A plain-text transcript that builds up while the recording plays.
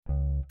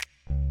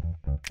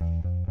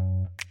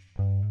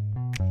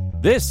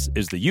This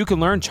is the You Can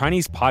Learn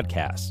Chinese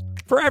podcast.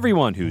 For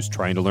everyone who's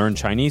trying to learn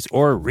Chinese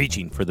or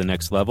reaching for the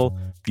next level,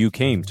 you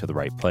came to the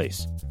right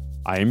place.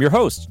 I am your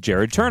host,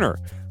 Jared Turner,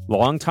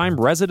 longtime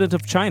resident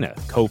of China,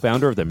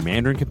 co-founder of the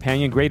Mandarin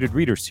Companion Graded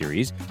Reader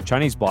Series,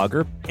 Chinese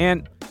blogger,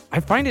 and I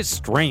find it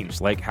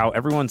strange, like how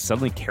everyone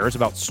suddenly cares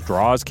about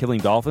straws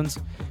killing dolphins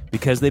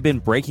because they've been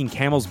breaking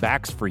camels'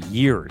 backs for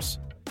years.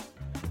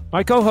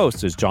 My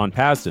co-host is John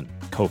Pasden,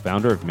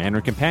 co-founder of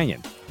Mandarin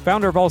Companion,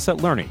 founder of All Set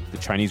Learning, the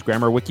Chinese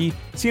grammar wiki,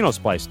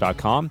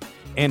 Sinosplice.com,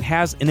 and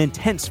has an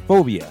intense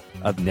phobia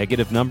of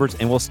negative numbers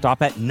and will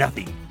stop at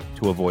nothing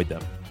to avoid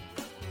them.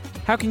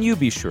 How can you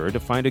be sure to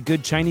find a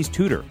good Chinese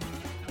tutor?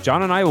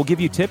 John and I will give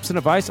you tips and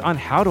advice on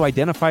how to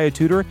identify a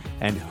tutor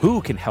and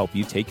who can help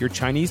you take your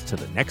Chinese to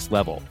the next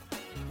level.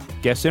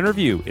 Guest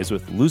interview is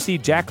with Lucy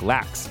Jack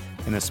Lax,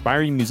 an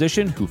aspiring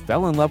musician who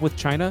fell in love with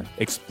China,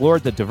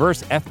 explored the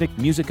diverse ethnic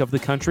music of the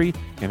country,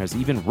 and has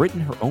even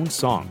written her own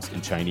songs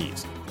in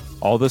Chinese.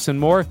 All this and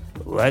more,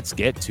 let's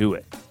get to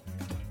it.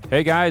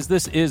 Hey guys,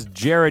 this is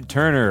Jared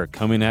Turner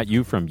coming at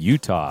you from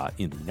Utah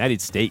in the United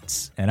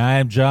States. And I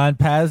am John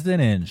Pasden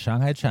in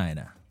Shanghai,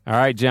 China. All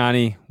right,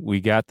 Johnny,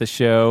 we got the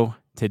show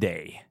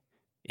today.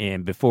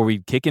 And before we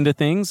kick into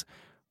things,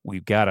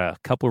 we've got a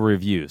couple of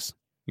reviews.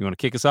 You want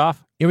to kick us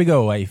off? Here we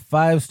go. A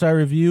 5-star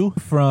review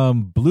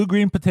from Blue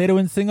Green Potato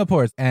in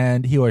Singapore.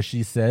 And he or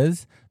she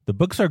says, the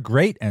books are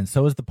great, and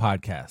so is the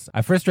podcast.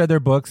 I first read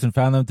their books and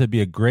found them to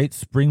be a great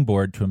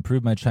springboard to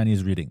improve my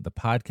Chinese reading. The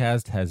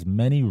podcast has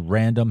many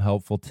random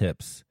helpful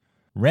tips.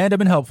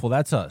 Random and helpful,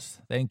 that's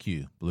us. Thank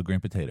you, Blue Green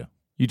Potato.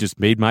 You just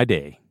made my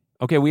day.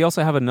 Okay, we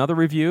also have another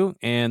review,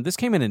 and this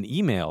came in an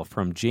email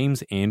from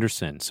James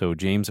Anderson. So,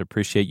 James,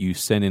 appreciate you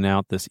sending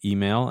out this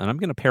email, and I'm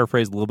going to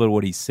paraphrase a little bit of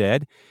what he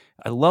said.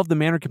 I love the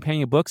Mandarin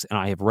Companion books, and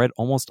I have read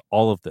almost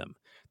all of them.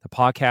 The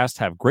podcasts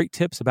have great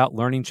tips about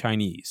learning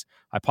Chinese.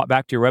 I pop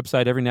back to your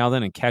website every now and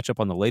then and catch up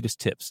on the latest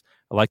tips.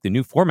 I like the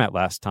new format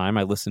last time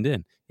I listened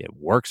in. It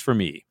works for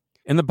me.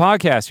 In the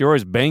podcast, you're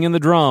always banging the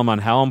drum on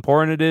how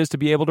important it is to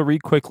be able to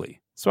read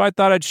quickly. So I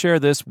thought I'd share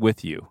this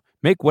with you.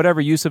 Make whatever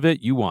use of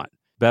it you want.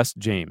 Best,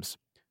 James.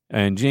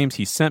 And James,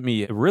 he sent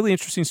me a really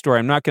interesting story.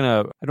 I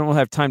don't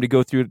have time to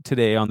go through it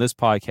today on this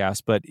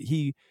podcast, but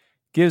he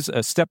gives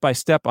a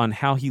step-by-step on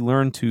how he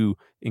learned to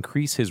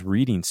increase his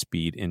reading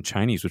speed in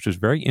Chinese, which was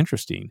very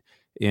interesting.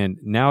 And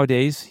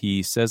nowadays,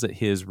 he says that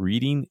his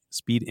reading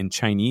speed in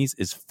Chinese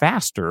is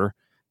faster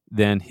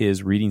than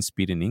his reading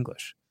speed in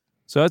English.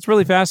 So that's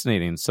really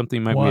fascinating.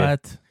 Something might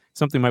want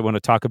to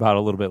talk about a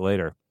little bit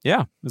later.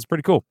 Yeah, it's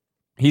pretty cool.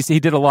 He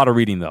did a lot of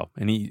reading, though,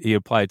 and he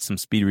applied some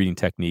speed reading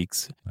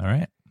techniques. All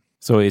right.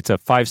 So it's a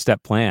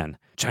 5-step plan.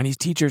 Chinese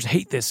teachers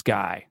hate this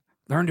guy.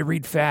 Learn to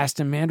read fast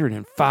in Mandarin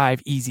in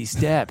 5 easy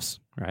steps,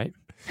 right?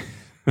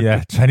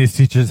 Yeah, Chinese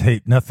teachers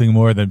hate nothing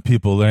more than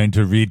people learning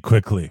to read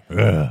quickly.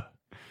 Ugh.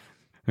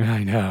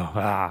 I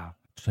know.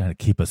 Trying to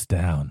keep us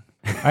down.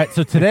 All right,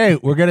 so today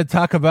we're going to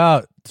talk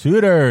about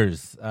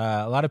tutors.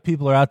 A lot of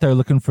people are out there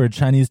looking for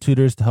Chinese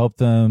tutors to help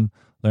them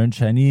learn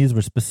Chinese.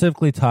 We're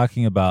specifically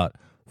talking about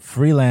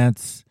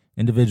freelance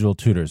individual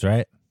tutors,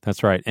 right?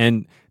 That's right.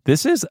 And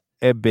this is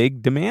a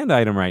big demand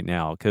item right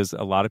now because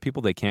a lot of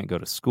people, they can't go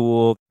to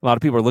school. A lot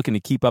of people are looking to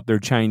keep up their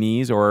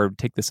Chinese or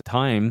take this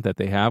time that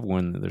they have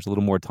when there's a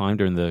little more time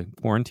during the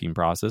quarantine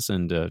process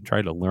and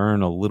try to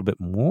learn a little bit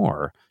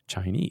more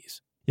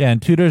Chinese. Yeah,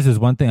 and tutors is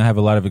one thing I have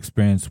a lot of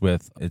experience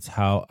with. It's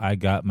how I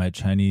got my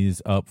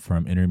Chinese up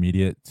from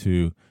intermediate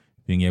to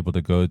being able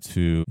to go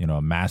to,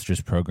 a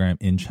master's program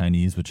in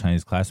Chinese with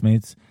Chinese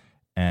classmates.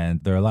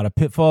 And there are a lot of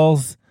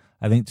pitfalls.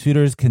 I think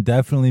tutors can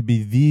definitely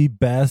be the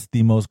best,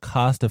 the most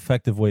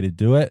cost-effective way to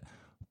do it,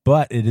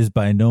 but it is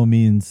by no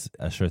means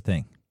a sure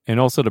thing.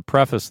 And also to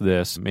preface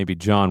this, maybe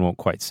John won't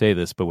quite say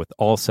this, but with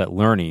All Set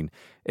Learning,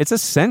 it's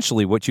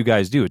essentially what you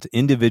guys do. It's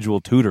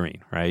individual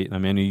tutoring, right? I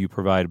mean, you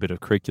provide a bit of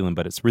curriculum,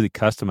 but it's really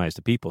customized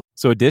to people.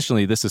 So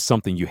additionally, this is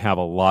something you have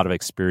a lot of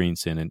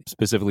experience in, and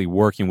specifically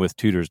working with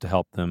tutors to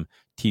help them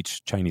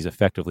teach Chinese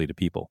effectively to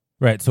people.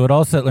 Right. So at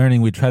All Set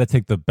Learning, we try to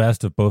take the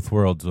best of both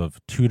worlds of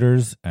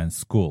tutors and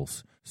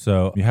schools.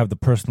 So you have the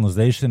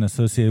personalization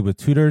associated with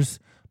tutors,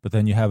 but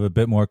then you have a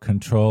bit more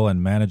control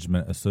and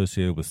management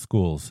associated with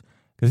schools.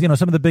 Because,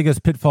 some of the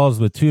biggest pitfalls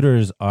with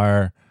tutors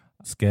are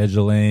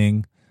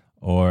scheduling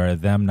or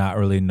them not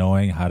really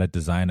knowing how to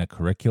design a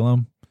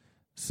curriculum.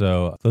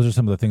 So those are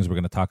some of the things we're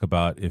going to talk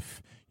about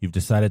if you've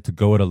decided to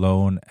go it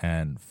alone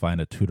and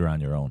find a tutor on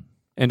your own.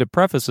 And to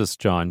preface this,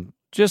 John,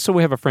 just so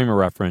we have a frame of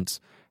reference,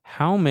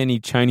 how many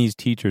Chinese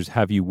teachers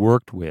have you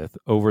worked with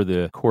over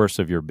the course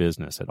of your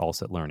business at All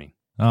Set Learning?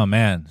 Oh,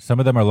 man. Some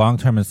of them are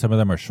long-term and some of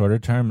them are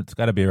shorter-term. It's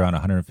got to be around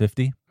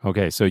 150.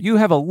 Okay, so you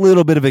have a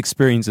little bit of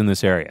experience in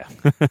this area.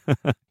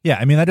 Yeah,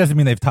 I mean, that doesn't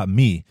mean they've taught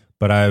me,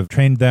 but I've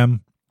trained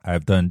them.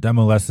 I've done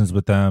demo lessons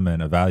with them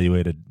and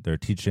evaluated their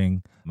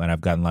teaching. And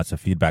I've gotten lots of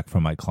feedback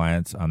from my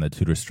clients on the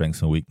tutor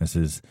strengths and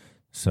weaknesses.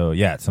 So,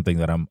 yeah, it's something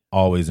that I'm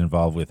always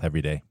involved with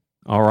every day.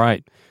 All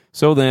right.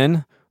 So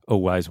then, oh,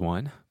 wise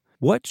one,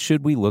 what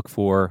should we look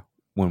for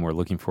when we're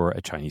looking for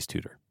a Chinese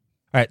tutor?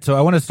 All right, so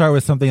I want to start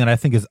with something that I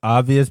think is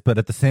obvious, but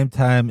at the same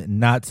time,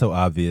 not so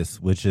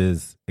obvious, which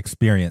is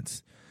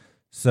experience.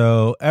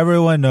 So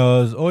everyone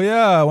knows, oh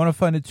yeah, I want to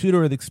find a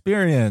tutor with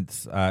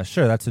experience.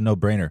 Sure, that's a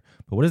no-brainer.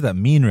 But what does that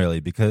mean really?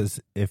 Because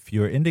if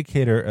your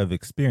indicator of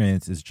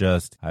experience is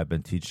just, I've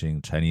been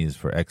teaching Chinese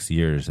for X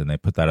years, and they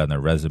put that on their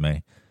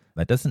resume,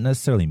 that doesn't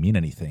necessarily mean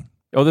anything.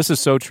 Oh, this is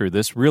so true.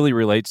 This really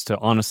relates to,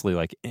 honestly,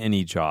 like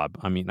any job.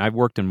 I mean, I've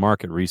worked in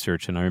market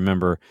research, and I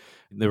remember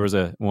there was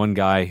one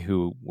guy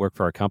who worked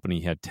for our company.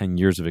 He had 10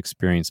 years of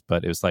experience,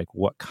 but it was like,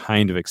 what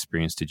kind of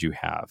experience did you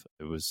have?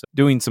 It was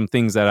doing some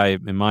things that I,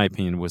 in my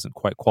opinion, wasn't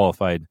quite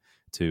qualified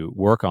to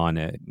work on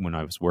it when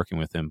I was working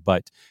with him.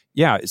 But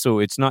yeah, so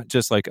it's not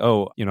just like,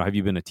 oh, have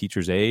you been a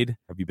teacher's aide?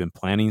 Have you been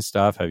planning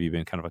stuff? Have you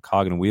been kind of a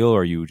cog in a wheel?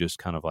 Or are you just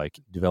kind of like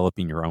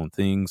developing your own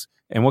things?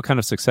 And what kind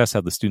of success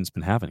have the students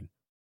been having?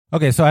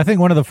 Okay, so I think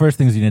one of the first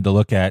things you need to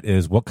look at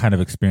is what kind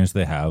of experience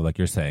they have, like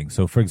you're saying.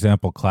 So for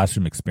example,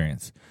 classroom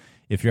experience.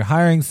 If you're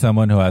hiring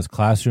someone who has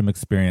classroom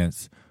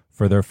experience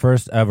for their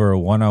first ever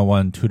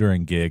one-on-one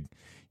tutoring gig,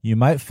 you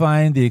might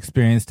find the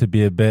experience to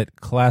be a bit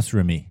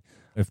classroomy.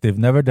 If they've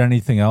never done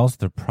anything else,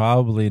 they're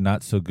probably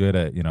not so good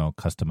at,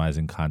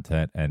 customizing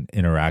content and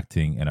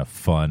interacting in a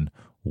fun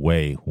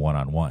way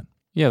one-on-one.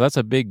 Yeah, that's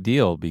a big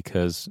deal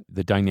because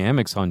the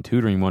dynamics on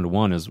tutoring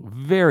one-to-one is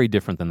very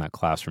different than that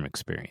classroom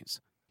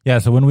experience. Yeah,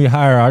 so when we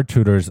hire our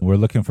tutors, we're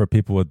looking for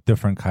people with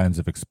different kinds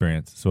of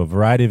experience. So a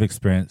variety of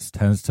experience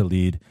tends to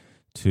lead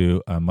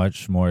to a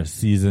much more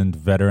seasoned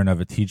veteran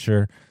of a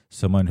teacher,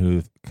 someone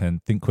who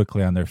can think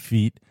quickly on their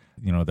feet.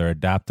 They're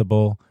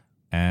adaptable,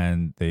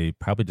 and they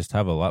probably just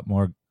have a lot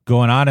more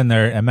going on in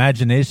their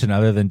imagination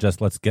other than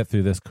just let's get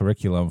through this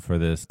curriculum for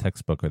this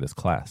textbook or this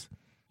class.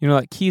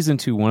 That keys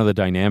into one of the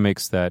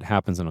dynamics that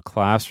happens in a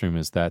classroom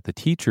is that the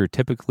teacher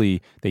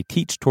typically, they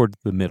teach toward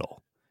the middle.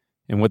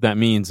 And what that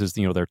means is,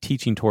 they're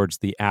teaching towards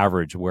the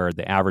average, where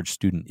the average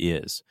student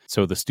is.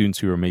 So the students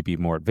who are maybe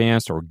more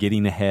advanced or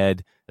getting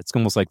ahead, it's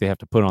almost like they have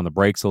to put on the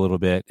brakes a little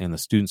bit. And the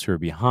students who are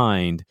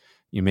behind,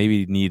 you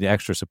maybe need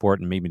extra support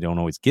and maybe don't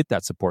always get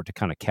that support to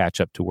kind of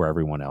catch up to where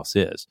everyone else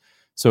is.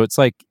 So it's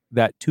like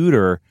that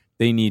tutor,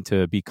 they need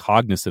to be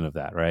cognizant of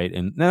that, right?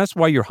 And that's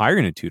why you're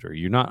hiring a tutor.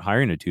 You're not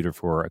hiring a tutor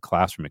for a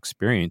classroom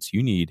experience.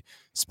 You need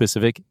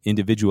specific,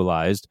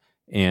 individualized,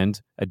 and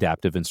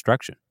adaptive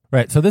instruction.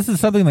 Right. So this is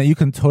something that you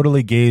can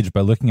totally gauge by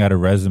looking at a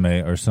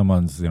resume or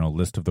someone's,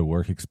 list of their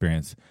work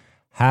experience.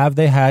 Have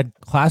they had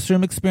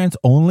classroom experience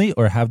only,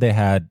 or have they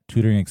had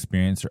tutoring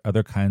experience or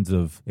other kinds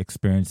of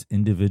experience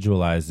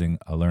individualizing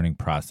a learning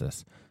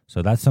process?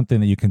 So that's something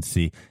that you can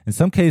see. In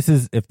some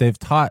cases, if they've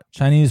taught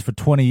Chinese for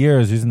 20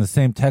 years using the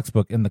same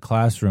textbook in the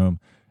classroom,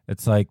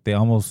 it's like they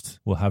almost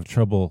will have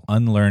trouble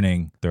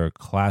unlearning their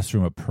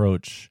classroom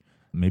approach,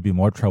 maybe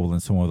more trouble than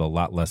someone with a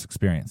lot less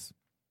experience.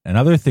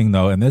 Another thing,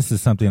 though, and this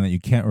is something that you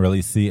can't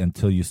really see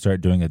until you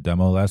start doing a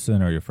demo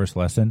lesson or your first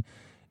lesson,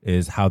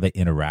 is how they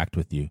interact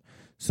with you.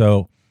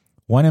 So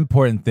one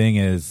important thing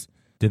is,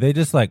 do they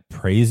just like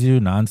praise you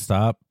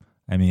nonstop?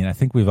 I mean, I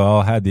think we've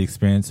all had the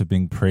experience of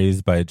being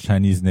praised by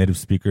Chinese native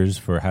speakers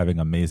for having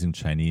amazing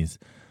Chinese.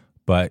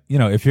 But,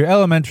 if you're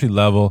elementary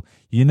level,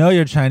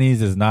 your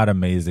Chinese is not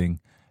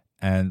amazing,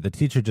 and the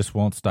teacher just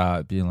won't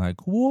stop being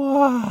like,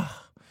 whoa,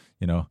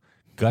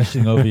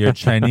 gushing over your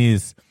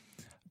Chinese.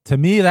 To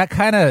me, that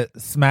kind of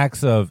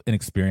smacks of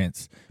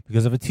inexperience,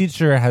 because if a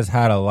teacher has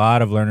had a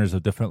lot of learners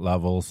of different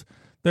levels,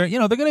 they're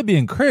going to be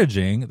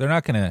encouraging. They're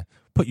not going to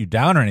put you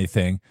down or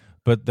anything,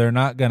 but they're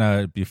not going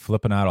to be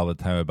flipping out all the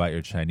time about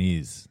your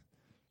Chinese.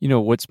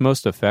 What's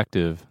most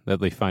effective that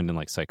they find in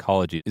like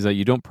psychology is that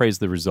you don't praise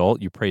the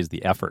result, you praise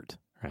the effort,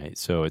 right?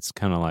 So it's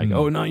kind of like,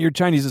 oh, no, your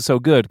Chinese is so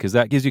good, because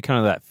that gives you kind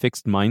of that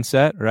fixed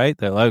mindset, right?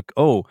 That like,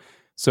 oh,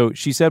 so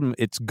she said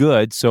it's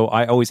good, so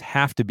I always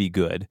have to be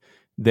good.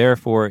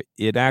 Therefore,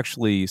 it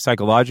actually,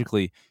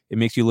 psychologically, it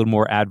makes you a little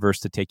more adverse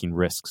to taking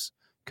risks,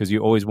 because you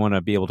always want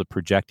to be able to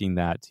projecting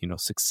that,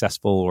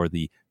 successful or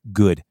the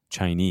good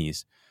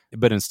Chinese.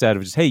 But instead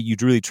of just, hey, you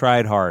really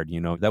tried hard,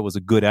 that was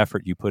a good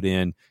effort you put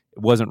in.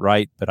 It wasn't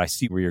right, but I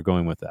see where you're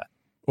going with that.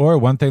 Or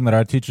one thing that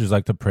our teachers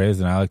like to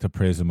praise, and I like to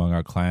praise among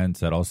our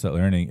clients at All Set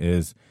Learning,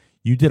 is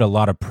you did a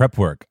lot of prep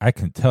work. I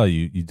can tell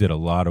you did a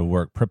lot of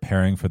work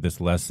preparing for this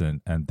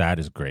lesson, and that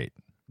is great.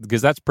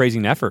 Because that's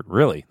praising effort,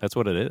 really. That's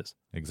what it is.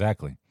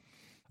 Exactly.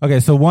 Okay,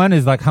 so one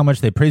is like how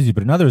much they praise you,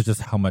 but another is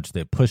just how much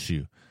they push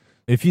you.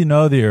 If you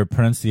know that your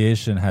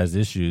pronunciation has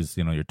issues,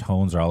 your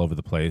tones are all over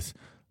the place,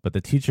 but the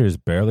teacher is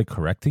barely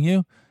correcting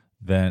you,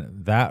 then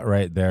that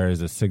right there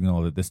is a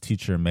signal that this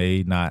teacher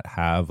may not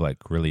have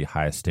like really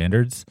high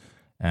standards.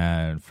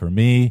 And for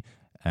me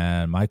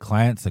and my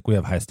clients, like we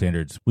have high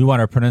standards. We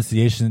want our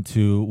pronunciation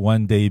to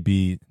one day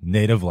be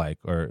native-like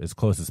or as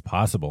close as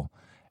possible.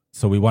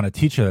 So we want a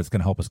teacher that's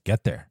going to help us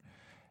get there.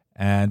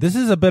 And this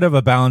is a bit of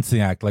a balancing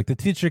act. Like the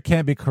teacher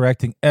can't be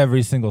correcting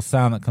every single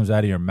sound that comes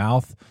out of your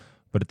mouth,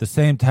 but at the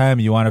same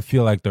time, you want to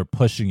feel like they're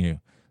pushing you.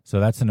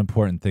 So that's an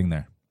important thing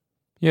there.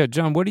 Yeah,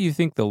 John, what do you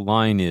think the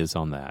line is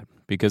on that?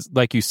 Because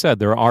like you said,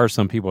 there are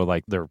some people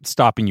like they're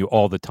stopping you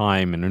all the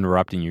time and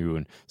interrupting you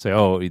and say,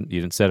 oh, you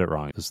didn't say it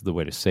wrong. This is the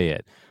way to say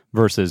it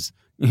versus,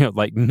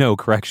 like no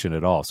correction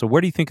at all. So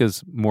where do you think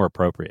is more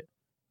appropriate?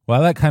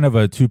 Well, I like kind of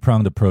a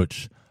two-pronged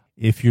approach.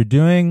 If you're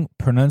doing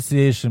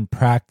pronunciation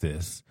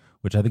practice,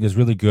 which I think is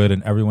really good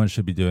and everyone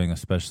should be doing,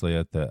 especially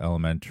at the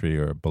elementary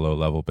or below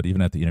level, but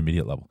even at the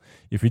intermediate level.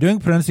 If you're doing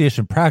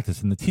pronunciation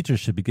practice, then the teacher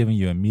should be giving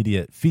you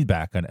immediate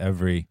feedback on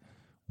every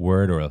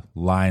word or a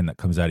line that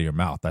comes out of your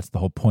mouth. That's the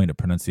whole point of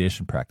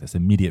pronunciation practice,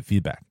 immediate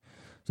feedback.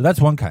 So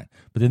that's one kind.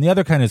 But then the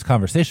other kind is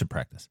conversation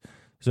practice.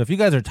 So if you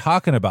guys are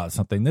talking about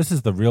something, this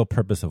is the real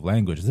purpose of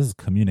language. This is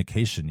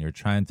communication. You're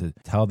trying to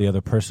tell the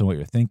other person what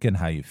you're thinking,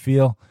 how you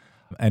feel.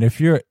 And if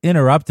you're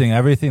interrupting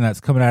everything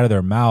that's coming out of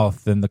their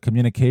mouth, then the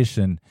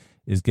communication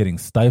is getting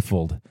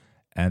stifled.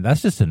 And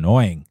that's just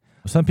annoying.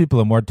 Some people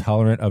are more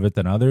tolerant of it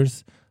than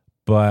others.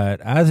 But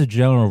as a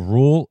general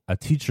rule, a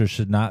teacher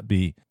should not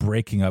be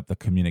breaking up the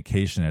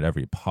communication at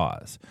every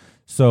pause.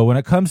 So when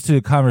it comes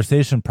to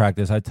conversation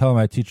practice, I tell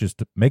my teachers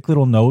to make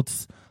little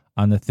notes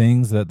on the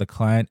things that the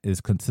client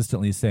is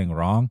consistently saying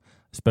wrong,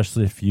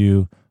 especially if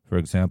you, for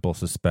example,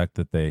 suspect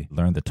that they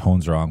learned the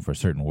tones wrong for a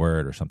certain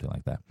word or something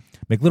like that.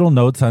 Make little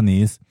notes on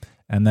these.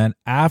 And then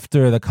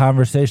after the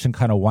conversation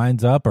kind of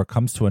winds up or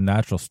comes to a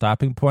natural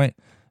stopping point,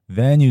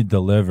 then you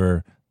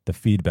deliver the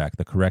feedback,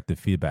 the corrective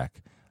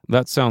feedback.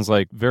 That sounds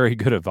like very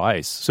good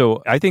advice.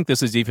 So I think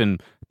this is even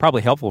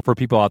probably helpful for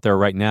people out there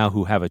right now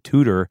who have a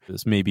tutor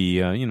that's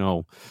maybe,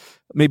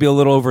 maybe a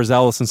little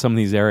overzealous in some of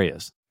these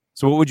areas.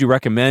 So what would you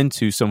recommend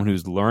to someone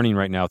who's learning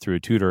right now through a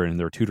tutor and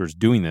their tutor's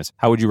doing this?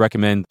 How would you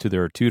recommend to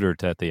their tutor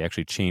that they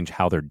actually change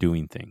how they're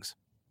doing things?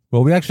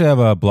 Well, we actually have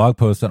a blog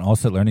post on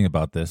Allset Learning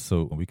about this,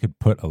 so we could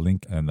put a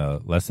link in the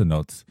lesson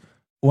notes.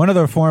 One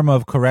other form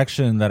of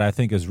correction that I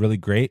think is really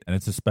great, and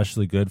it's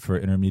especially good for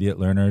intermediate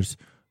learners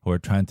who are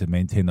trying to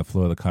maintain the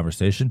flow of the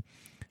conversation,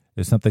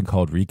 is something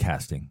called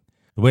recasting.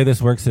 The way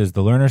this works is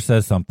the learner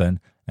says something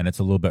and it's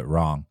a little bit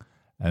wrong,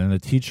 and then the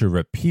teacher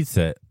repeats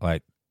it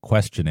like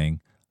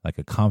questioning, like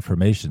a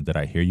confirmation, did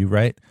I hear you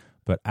right?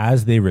 But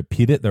as they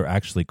repeat it, they're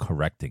actually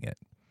correcting it.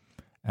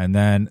 And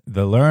then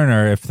the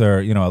learner, if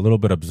they're a little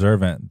bit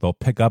observant, they'll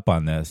pick up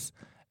on this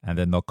and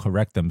then they'll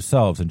correct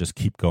themselves and just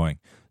keep going.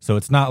 So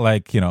it's not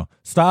like,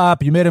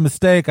 stop, you made a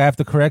mistake, I have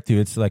to correct you.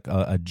 It's like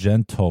a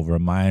gentle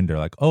reminder,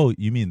 like, oh,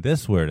 you mean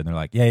this word? And they're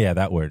like, yeah,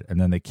 that word. And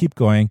then they keep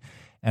going.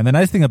 And the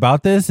nice thing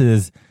about this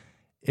is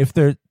if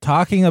they're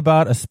talking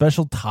about a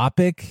special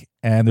topic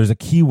and there's a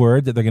key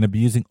word that they're going to be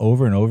using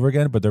over and over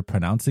again, but they're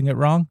pronouncing it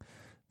wrong,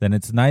 then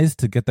it's nice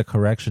to get the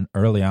correction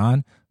early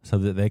on so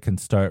that they can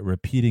start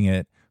repeating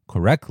it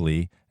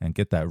correctly and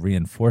get that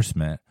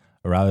reinforcement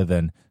rather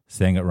than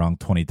saying it wrong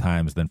 20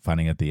 times, then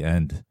finding at the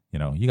end,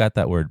 you got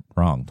that word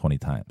wrong 20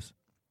 times.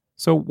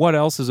 So what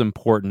else is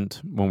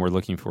important when we're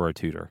looking for a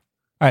tutor?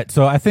 All right,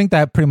 so I think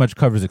that pretty much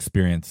covers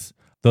experience.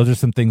 Those are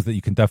some things that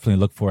you can definitely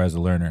look for as a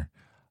learner.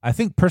 I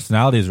think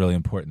personality is really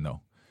important,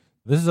 though.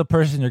 This is a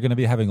person you're going to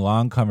be having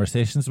long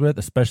conversations with,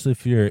 especially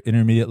if you're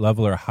intermediate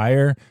level or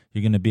higher.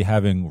 You're going to be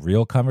having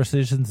real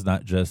conversations,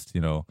 not just,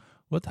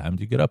 what time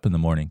do you get up in the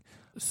morning?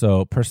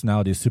 So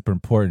personality is super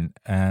important.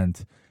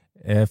 And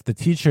if the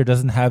teacher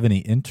doesn't have any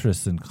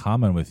interests in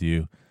common with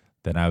you,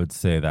 then I would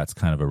say that's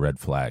kind of a red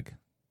flag.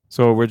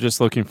 So we're just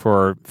looking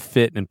for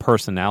fit and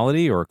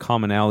personality or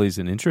commonalities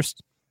and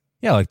interest?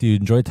 Yeah, like do you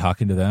enjoy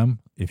talking to them?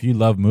 If you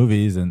love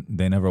movies and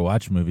they never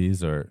watch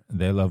movies, or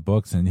they love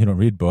books and you don't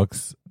read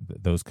books,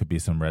 those could be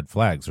some red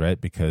flags, right?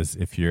 Because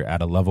if you're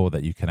at a level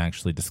that you can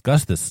actually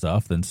discuss this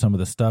stuff, then some of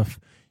the stuff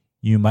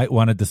you might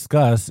want to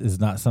discuss is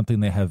not something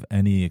they have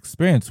any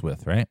experience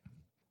with, right?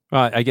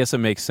 Well, I guess it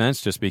makes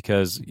sense just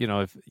because,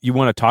 if you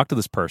want to talk to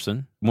this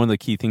person, one of the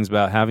key things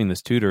about having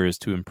this tutor is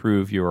to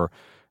improve your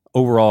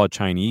overall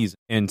Chinese,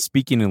 and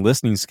speaking and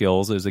listening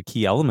skills is a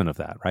key element of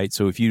that, right?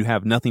 So if you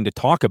have nothing to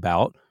talk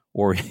about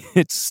or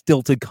it's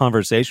stilted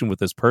conversation with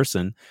this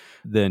person,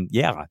 then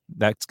yeah,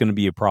 that's going to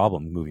be a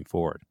problem moving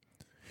forward.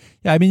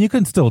 Yeah, I mean, you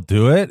can still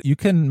do it. You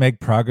can make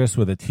progress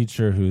with a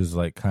teacher who's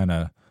like kind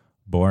of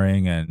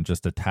boring and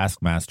just a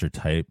taskmaster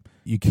type.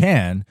 You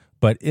can.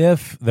 But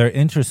if they're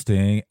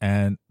interesting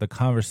and the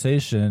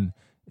conversation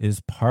is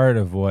part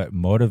of what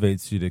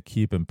motivates you to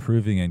keep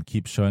improving and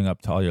keep showing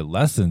up to all your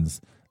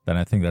lessons, then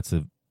I think that's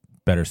a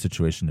better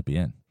situation to be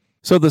in.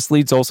 So this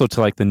leads also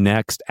to like the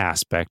next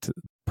aspect,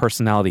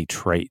 personality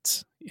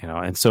traits,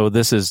 and so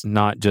this is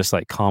not just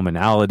like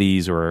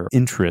commonalities or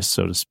interests,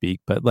 so to speak,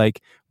 but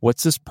like,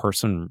 what's this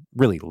person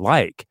really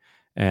like?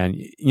 And,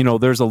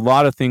 there's a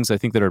lot of things I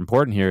think that are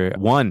important here.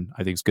 One,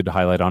 I think it's good to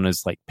highlight on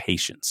is like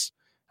patience.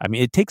 I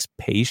mean, it takes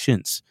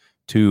patience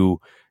to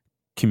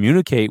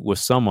communicate with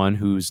someone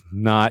who's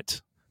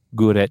not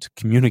good at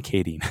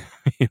communicating,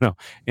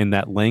 in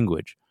that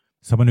language.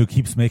 Someone who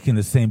keeps making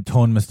the same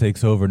tone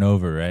mistakes over and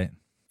over, right?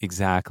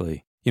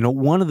 Exactly.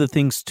 One of the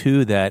things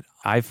too that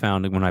I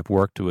found when I've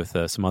worked with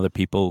some other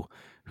people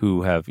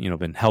who have,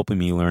 been helping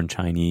me learn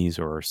Chinese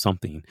or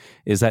something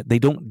is that they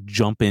don't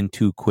jump in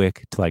too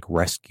quick to like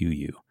rescue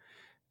you.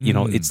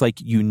 It's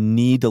like you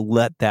need to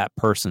let that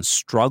person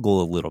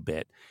struggle a little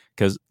bit,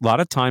 because a lot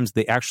of times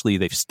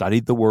they've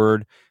studied the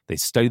word, they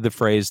studied the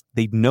phrase,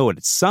 they know it.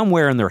 It's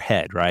somewhere in their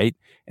head, right?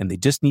 And they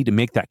just need to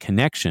make that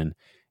connection.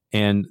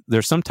 And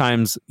there's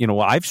sometimes,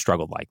 I've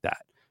struggled like that.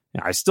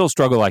 I still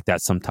struggle like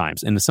that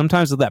sometimes. And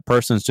sometimes that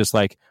person's just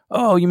like,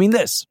 oh, you mean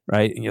this,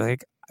 right? And you're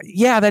like,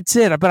 yeah, that's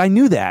it. But I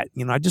knew that.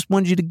 I just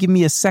wanted you to give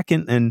me a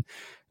second and,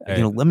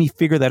 let me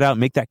figure that out,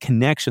 make that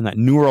connection, that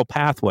neural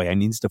pathway I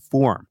needs to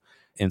form.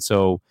 And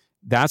so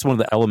that's one of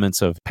the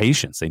elements of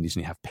patience. They need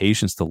to have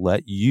patience to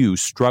let you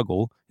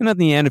struggle. And at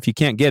the end, if you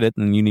can't get it,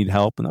 then you need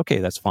help. And okay,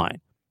 that's fine.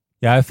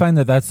 Yeah, I find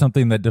that that's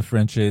something that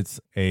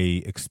differentiates a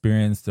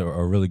experienced or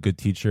a really good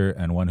teacher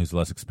and one who's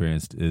less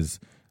experienced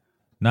is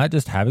not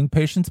just having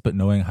patience, but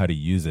knowing how to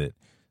use it.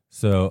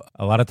 So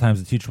a lot of times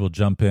the teacher will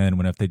jump in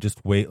when if they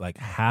just wait like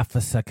half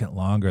a second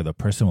longer, the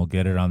person will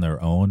get it on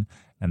their own.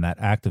 And that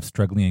act of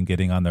struggling and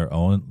getting on their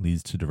own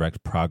leads to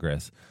direct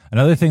progress.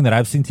 Another thing that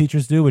I've seen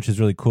teachers do, which is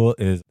really cool,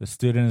 is the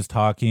student is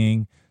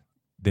talking,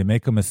 they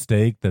make a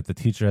mistake that the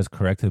teacher has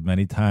corrected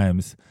many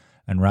times.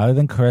 And rather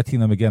than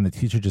correcting them again, the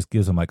teacher just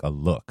gives them like a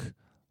look,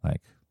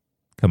 like,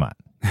 come on,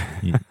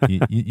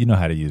 you know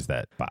how to use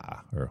that,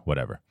 bah, or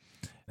whatever.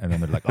 And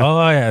then they're like,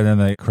 oh, yeah. And then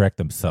they correct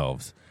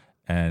themselves.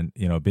 And,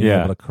 being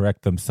able to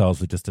correct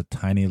themselves with just a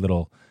tiny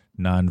little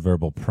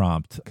nonverbal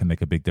prompt can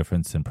make a big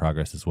difference in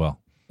progress as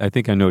well. I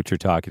think I know what you're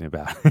talking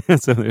about.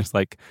 So there's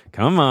like,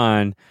 come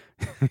on.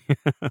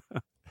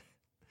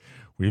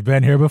 We've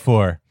been here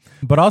before.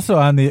 But also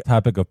on the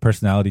topic of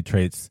personality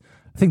traits,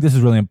 I think this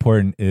is really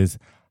important, is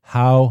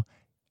how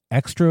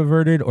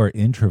extroverted or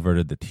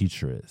introverted the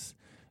teacher is.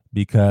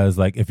 Because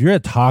like if you're a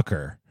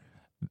talker,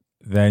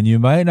 then you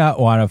might not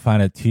want to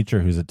find a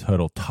teacher who's a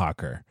total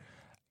talker.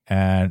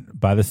 And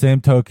by the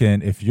same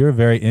token, if you're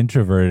very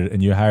introverted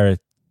and you hire a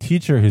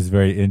teacher who's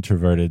very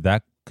introverted,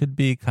 that could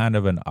be kind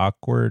of an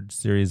awkward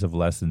series of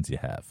lessons you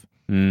have.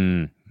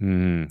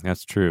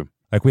 That's true.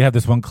 Like we have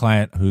this one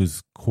client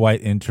who's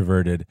quite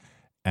introverted,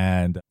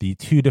 and the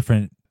two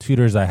different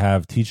tutors I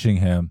have teaching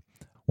him,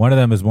 one of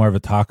them is more of a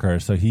talker,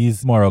 so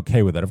he's more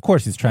okay with it. Of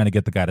course, he's trying to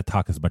get the guy to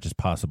talk as much as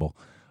possible,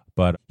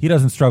 but he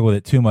doesn't struggle with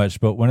it too much.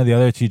 But one of the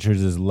other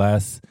teachers is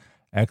less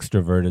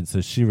extroverted, so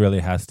she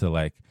really has to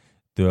like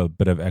do a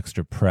bit of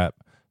extra prep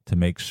to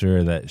make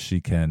sure that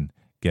she can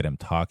get him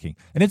talking.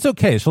 And it's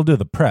okay, she'll do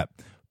the prep.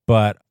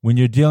 But when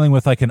you're dealing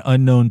with like an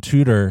unknown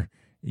tutor,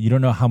 you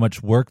don't know how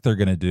much work they're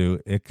going to do.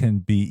 It can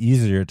be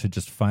easier to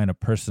just find a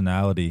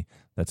personality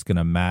that's going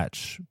to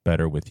match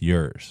better with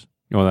yours.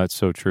 Oh, that's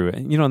so true.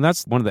 And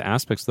that's one of the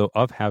aspects, though,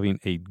 of having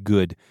a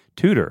good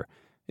tutor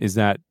is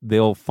that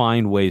they'll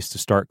find ways to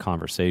start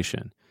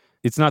conversation.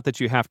 It's not that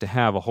you have to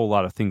have a whole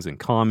lot of things in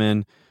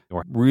common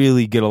or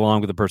really get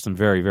along with the person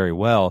very, very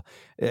well.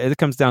 It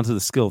comes down to the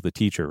skill of the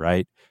teacher,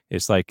 right?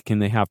 It's like, can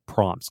they have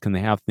prompts? Can they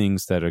have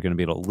things that are going to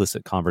be able to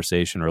elicit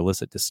conversation or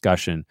elicit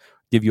discussion,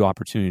 give you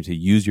opportunity to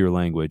use your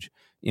language,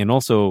 and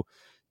also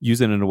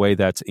use it in a way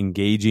that's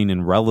engaging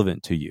and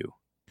relevant to you?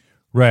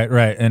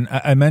 Right. And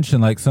I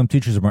mentioned like some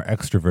teachers are more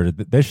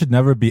extroverted. They should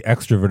never be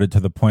extroverted to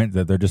the point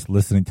that they're just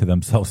listening to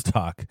themselves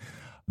talk.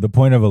 The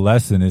point of a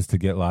lesson is to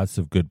get lots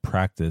of good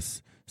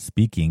practice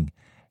speaking.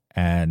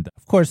 And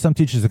of course, some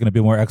teachers are going to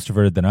be more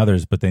extroverted than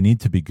others, but they need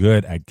to be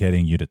good at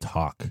getting you to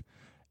talk.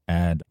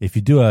 And if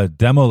you do a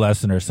demo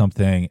lesson or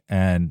something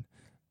and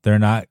they're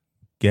not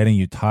getting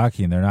you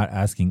talking, they're not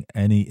asking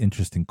any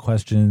interesting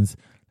questions,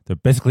 they're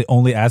basically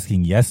only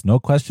asking yes, no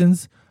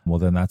questions, well,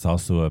 then that's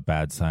also a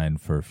bad sign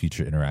for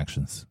future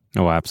interactions.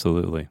 Oh,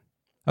 absolutely.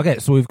 Okay,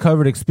 so we've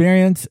covered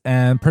experience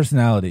and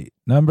personality.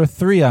 Number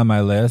 3 on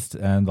my list,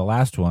 and the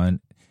last one,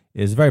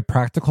 is a very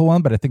practical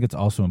one, but I think it's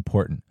also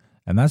important,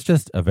 and that's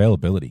just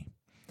availability.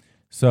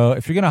 So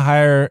if you're going to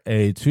hire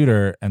a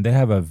tutor and they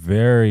have a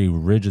very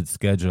rigid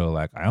schedule,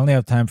 like I only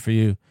have time for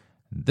you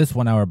this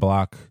 1 hour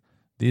block,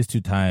 these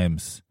 2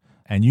 times,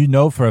 and you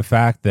know for a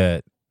fact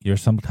that you're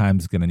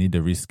sometimes going to need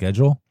to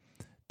reschedule,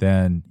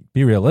 then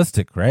be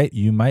realistic, right?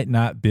 You might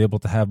not be able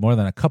to have more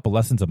than a couple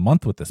lessons a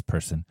month with this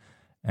person.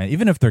 And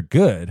even if they're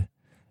good,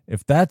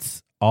 if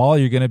that's all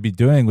you're going to be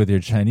doing with your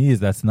Chinese,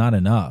 that's not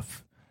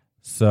enough.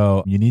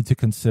 So you need to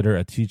consider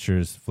a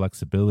teacher's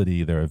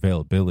flexibility, their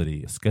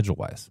availability,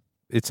 schedule-wise.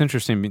 It's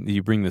interesting that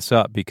you bring this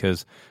up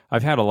because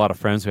I've had a lot of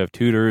friends who have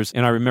tutors,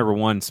 and I remember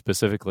one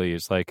specifically.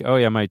 It's like, oh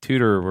yeah, my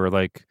tutor, were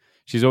like,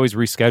 she's always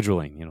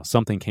rescheduling.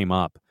 Something came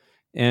up.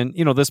 And,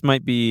 this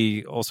might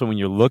be also when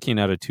you're looking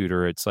at a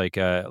tutor, it's like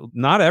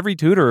not every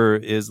tutor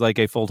is like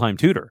a full-time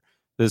tutor.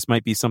 This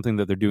might be something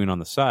that they're doing on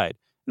the side.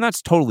 And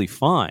that's totally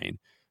fine.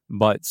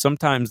 But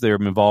sometimes they're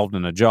involved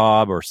in a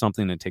job or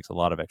something that takes a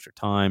lot of extra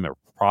time, or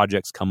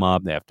projects come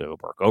up, they have to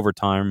work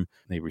overtime,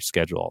 they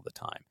reschedule all the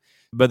time.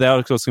 But that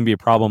also can be a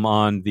problem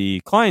on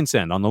the client's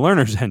end, on the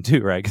learner's end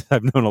too, right? Because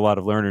I've known a lot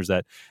of learners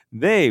that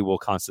they will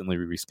constantly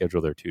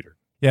reschedule their tutor.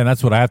 Yeah, and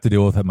that's what I have to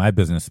deal with at my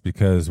business,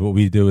 because what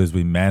we do is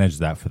we manage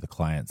that for the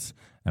clients.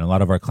 And a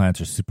lot of our clients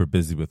are super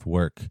busy with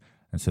work,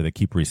 and so they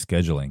keep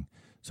rescheduling.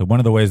 So one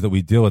of the ways that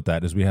we deal with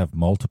that is we have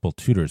multiple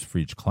tutors for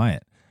each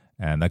client,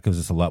 and that gives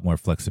us a lot more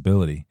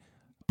flexibility.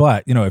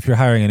 But, if you're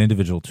hiring an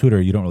individual tutor,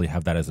 you don't really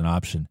have that as an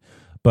option.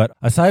 But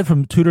aside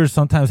from tutors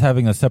sometimes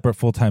having a separate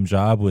full-time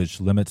job,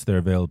 which limits their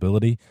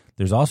availability,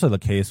 there's also the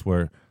case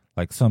where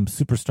like some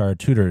superstar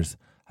tutors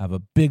have a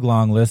big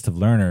long list of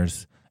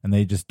learners and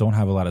they just don't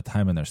have a lot of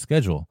time in their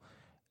schedule.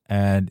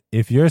 And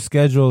if your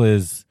schedule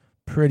is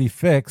pretty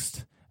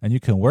fixed and you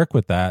can work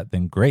with that,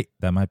 then great.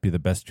 That might be the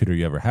best tutor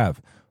you ever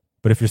have.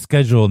 But if your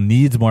schedule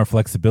needs more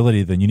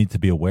flexibility, then you need to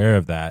be aware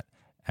of that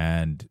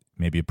and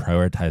maybe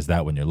prioritize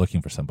that when you're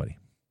looking for somebody.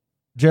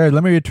 Jared,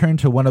 let me return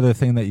to one other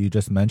thing that you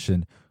just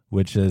mentioned,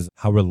 which is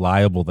how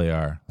reliable they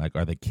are. Like,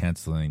 are they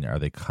canceling? Are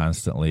they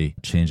constantly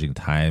changing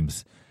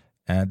times?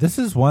 And this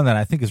is one that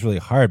I think is really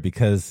hard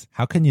because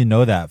how can you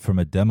know that from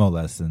a demo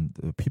lesson?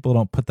 People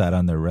don't put that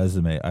on their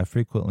resume. I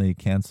frequently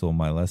cancel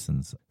my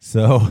lessons.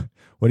 So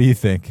what do you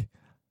think?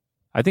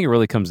 I think it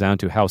really comes down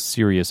to how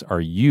serious are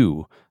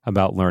you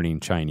about learning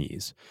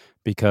Chinese?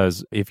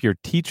 Because if your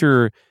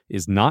teacher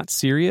is not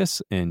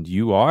serious and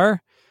you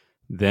are,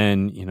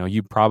 then,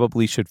 you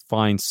probably should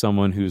find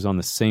someone who's on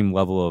the same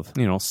level of,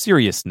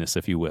 seriousness,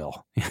 if you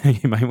will.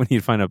 You might need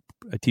to find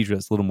a teacher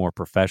that's a little more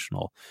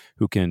professional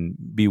who can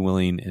be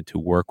willing to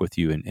work with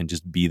you and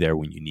just be there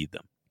when you need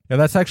them. Yeah,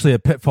 that's actually a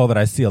pitfall that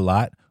I see a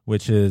lot,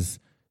 which is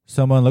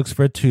someone looks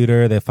for a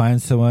tutor, they find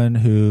someone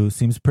who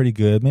seems pretty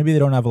good. Maybe they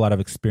don't have a lot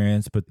of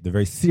experience, but they're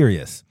very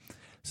serious.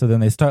 So then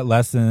they start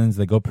lessons,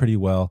 they go pretty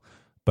well.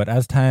 But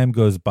as time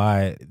goes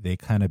by, they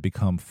kind of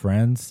become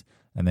friends.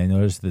 And they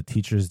notice the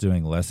teacher's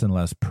doing less and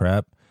less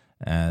prep.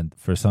 And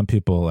for some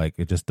people, like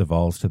it just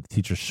devolves to the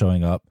teacher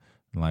showing up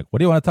and like, what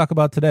do you want to talk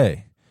about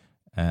today?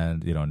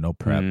 And, no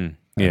prep. And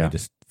they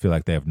just feel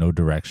like they have no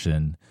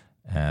direction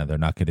and they're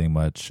not getting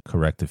much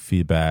corrective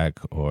feedback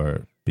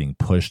or being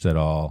pushed at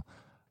all.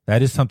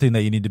 That is something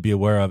that you need to be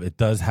aware of. It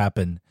does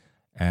happen.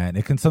 And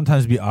it can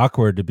sometimes be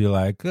awkward to be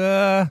like,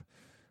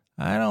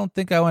 I don't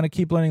think I want to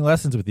keep learning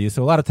lessons with you.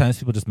 So a lot of times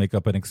people just make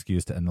up an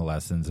excuse to end the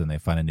lessons and they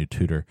find a new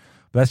tutor.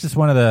 But that's just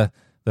one of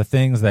the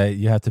things that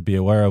you have to be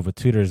aware of with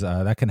tutors.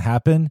 That can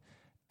happen.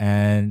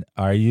 And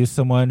are you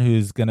someone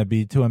who's going to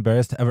be too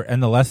embarrassed to ever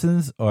end the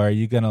lessons? Or are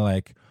you going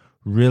to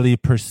really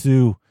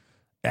pursue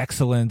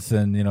excellence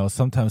and,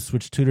 sometimes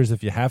switch tutors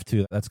if you have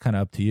to? That's kind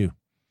of up to you.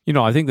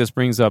 I think this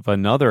brings up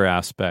another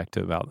aspect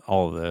about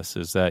all of this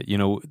is that,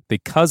 the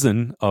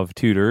cousin of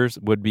tutors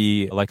would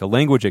be like a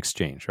language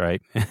exchange,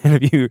 right?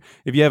 And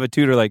if you have a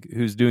tutor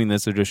who's doing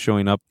this, they're just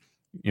showing up,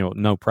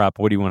 no prep,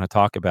 what do you want to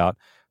talk about?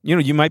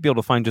 You might be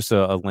able to find just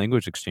a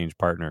language exchange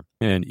partner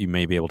and you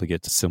may be able to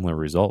get to similar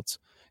results.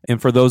 And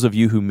for those of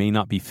you who may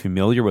not be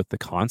familiar with the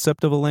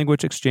concept of a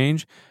language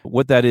exchange,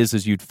 what that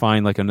is you'd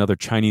find another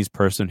Chinese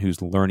person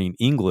who's learning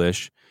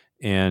English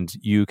and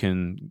you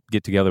can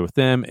get together with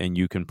them and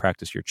you can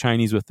practice your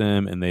Chinese with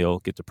them and they'll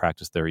get to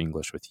practice their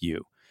English with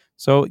you.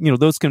 So,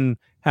 those can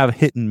have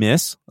hit and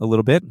miss a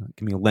little bit. It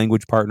can be a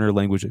language partner,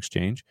 language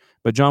exchange.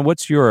 But John,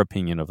 what's your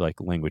opinion of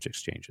language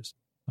exchanges?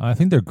 I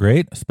think they're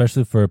great,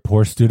 especially for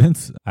poor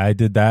students. I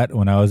did that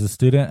when I was a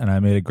student and I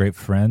made a great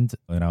friend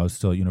when I was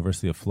still at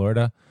University of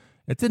Florida.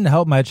 It didn't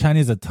help my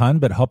Chinese a ton,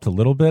 but it helped a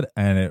little bit.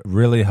 And it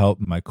really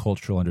helped my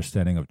cultural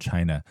understanding of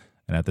China.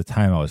 And at the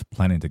time, I was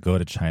planning to go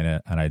to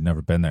China, and I'd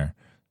never been there.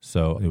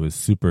 So it was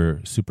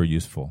super, super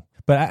useful.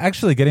 But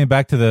actually, getting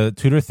back to the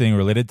tutor thing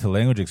related to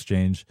language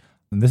exchange,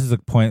 and this is a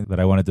point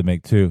that I wanted to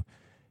make too.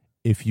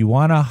 If you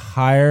want to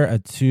hire a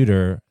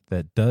tutor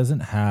that doesn't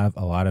have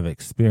a lot of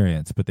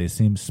experience, but they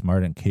seem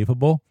smart and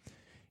capable,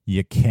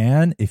 you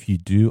can if you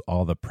do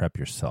all the prep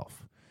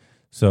yourself.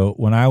 So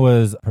when I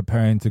was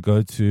preparing to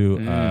go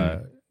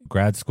to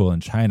grad school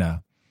in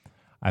China,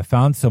 I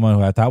found someone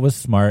who I thought was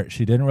smart.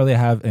 She didn't really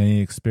have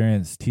any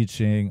experience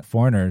teaching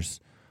foreigners,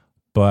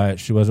 but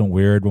she wasn't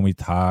weird when we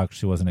talked.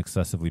 She wasn't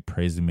excessively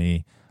praising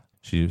me.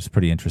 She was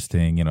pretty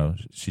interesting.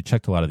 She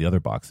checked a lot of the other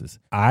boxes.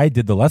 I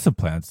did the lesson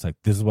plans.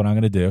 This is what I'm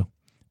going to do.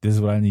 This is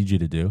what I need you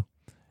to do.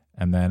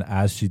 And then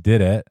as she did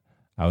it,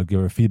 I would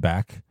give her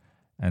feedback.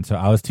 And so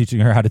I was teaching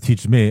her how to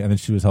teach me, and then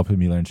she was helping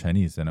me learn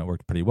Chinese, and it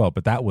worked pretty well.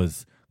 But that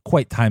was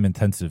quite time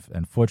intensive.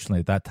 And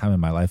fortunately, at that time in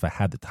my life, I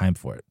had the time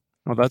for it.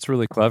 Well, that's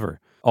really clever.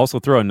 Also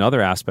throw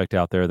another aspect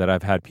out there that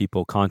I've had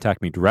people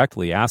contact me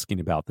directly asking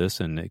about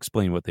this and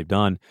explain what they've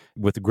done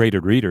with the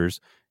graded readers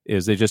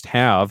is they just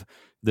have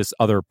this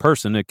other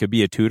person. It could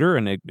be a tutor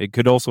and it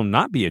could also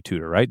not be a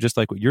tutor, right? Just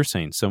like what you're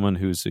saying, someone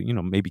who's,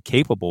 maybe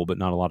capable, but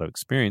not a lot of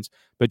experience,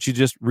 but you're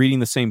just reading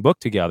the same book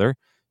together.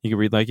 You can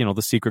read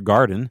The Secret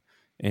Garden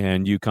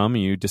and you come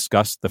and you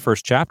discuss the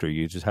first chapter.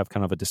 You just have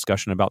kind of a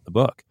discussion about the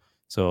book.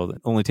 So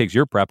it only takes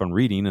your prep on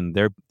reading and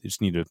they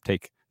just need to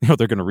take,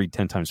 they're going to read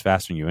 10 times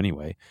faster than you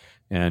anyway.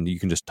 And you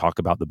can just talk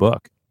about the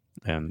book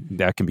and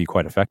that can be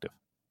quite effective.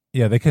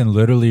 Yeah, they can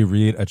literally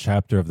read a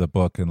chapter of the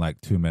book in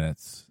 2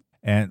 minutes.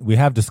 And we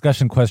have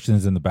discussion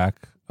questions in the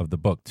back of the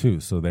book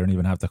too. So they don't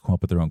even have to come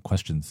up with their own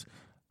questions.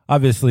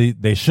 Obviously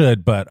they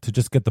should, but to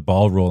just get the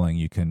ball rolling,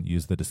 you can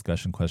use the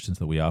discussion questions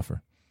that we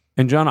offer.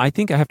 And John, I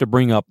think I have to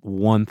bring up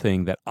one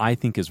thing that I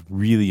think is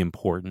really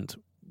important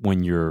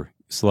when you're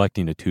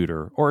selecting a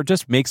tutor or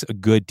just makes a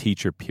good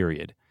teacher,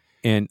 period.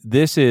 And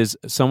this is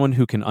someone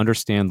who can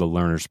understand the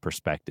learner's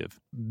perspective.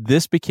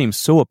 This became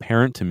so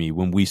apparent to me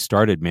when we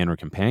started Mandarin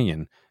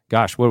Companion.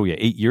 Gosh, what are we,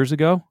 8 years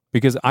ago?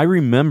 Because I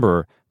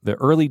remember the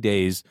early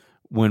days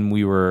when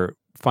we were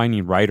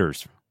finding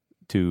writers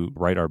to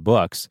write our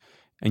books,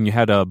 and you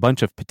had a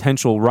bunch of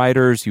potential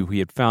writers. We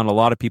had found a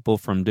lot of people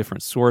from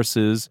different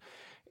sources.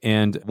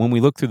 And when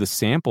we looked through the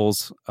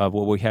samples of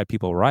what we had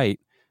people write,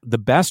 the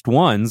best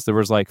ones, there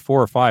was like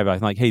 4 or 5. I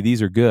was like, hey,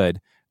 these are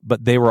good.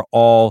 But they were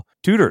all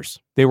tutors.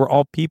 They were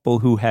all people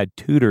who had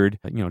tutored,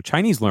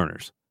 Chinese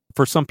learners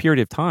for some period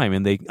of time,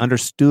 and they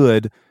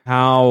understood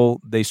how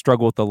they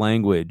struggle with the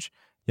language.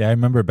 Yeah, I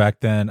remember back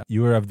then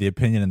you were of the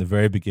opinion in the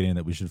very beginning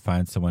that we should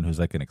find someone who's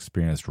like an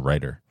experienced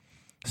writer,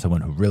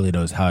 someone who really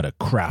knows how to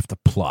craft a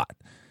plot.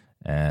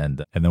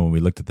 And then when we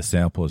looked at the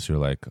samples, you're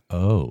like,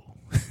 oh,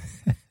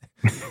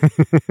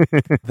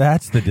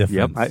 that's the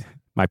difference. Yep,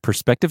 my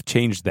perspective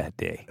changed that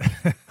day.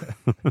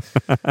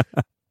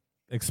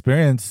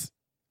 Experience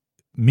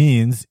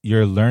means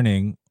you're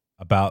learning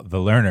about the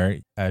learner.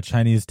 A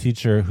Chinese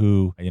teacher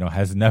who,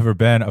 has never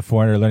been a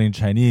foreigner learning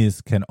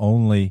Chinese can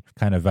only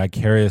kind of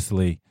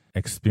vicariously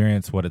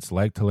experience what it's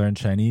like to learn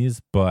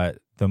Chinese. But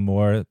the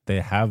more they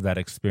have that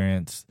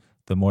experience,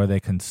 the more they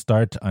can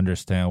start to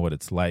understand what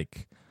it's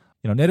like.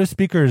 Native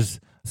speakers,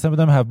 some of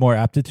them have more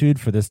aptitude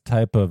for this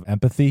type of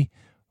empathy,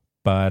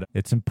 but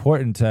it's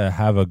important to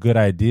have a good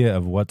idea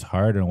of what's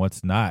hard and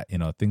what's not.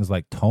 Things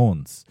like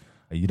tones.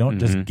 You don't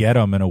just get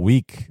them in a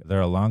week.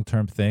 They're a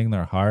long-term thing.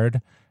 They're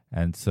hard.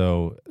 And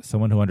so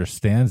someone who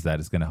understands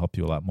that is going to help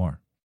you a lot more.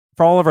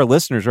 For all of our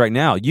listeners right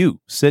now, you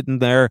sitting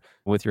there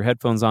with your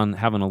headphones on,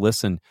 having a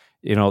listen,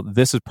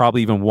 this is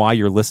probably even why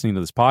you're listening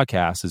to this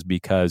podcast, is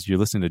because you're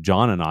listening to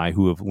John and I,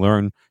 who have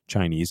learned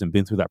Chinese and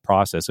been through that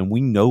process. And we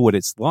know what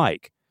it's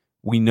like.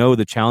 We know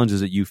the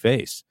challenges that you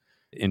face.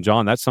 And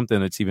John, that's something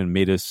that's even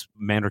made us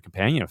Mandarin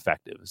Companion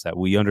effective, is that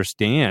we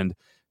understand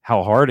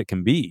how hard it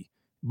can be.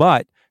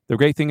 But the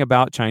great thing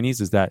about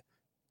Chinese is that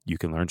you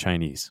can learn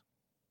Chinese.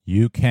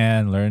 You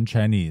can learn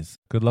Chinese.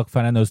 Good luck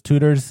finding those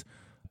tutors.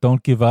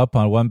 Don't give up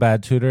on one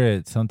bad tutor.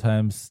 It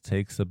sometimes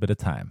takes a bit of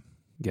time.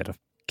 You got to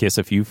kiss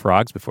a few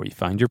frogs before you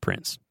find your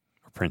prince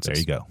or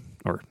princess. There you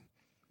go.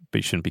 But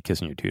you shouldn't be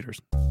kissing your tutors.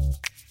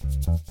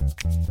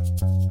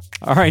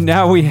 All right,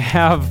 now we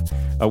have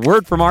a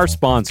word from our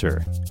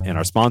sponsor. And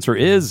our sponsor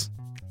is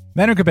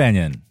Mandarin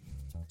Companion.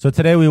 So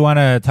today we want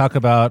to talk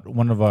about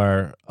one of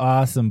our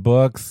awesome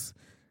books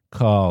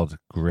called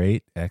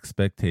Great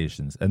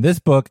Expectations. And this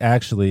book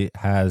actually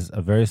has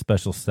a very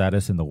special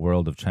status in the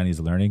world of Chinese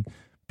learning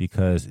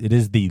because it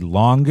is the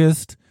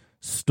longest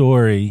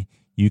story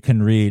you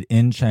can read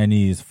in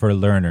Chinese for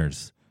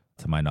learners,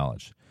 to my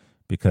knowledge.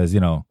 Because,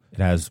 it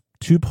has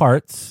 2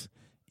 parts.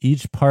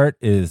 Each part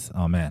is,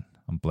 oh man,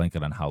 I'm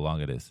blanking on how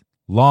long it is.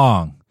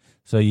 Long.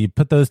 So you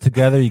put those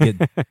together, you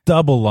get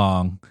double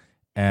long.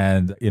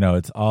 And,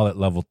 it's all at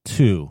level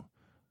 2,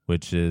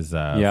 which is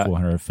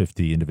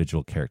 450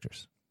 individual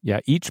characters. Yeah,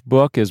 each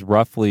book is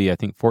roughly, I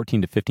think,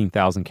 14 to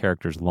 15,000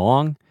 characters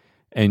long.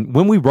 And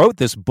when we wrote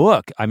this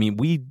book,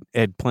 we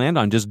had planned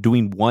on just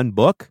doing one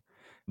book.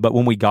 But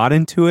when we got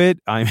into it,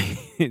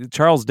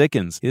 Charles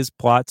Dickens, his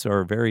plots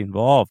are very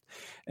involved.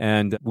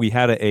 And we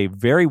had a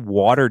very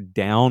watered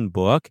down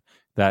book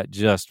that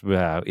just,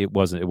 it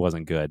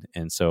wasn't good.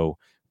 And so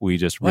we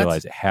just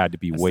realized it had to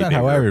be way bigger. That's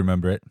not how I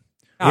remember it.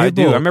 I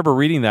do. I remember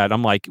reading that.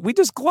 I'm like, we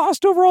just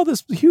glossed over all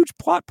this huge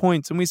plot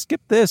points and we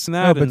skipped this and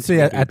that. No, but see,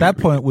 at that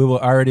point, we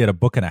were already at a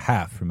book and a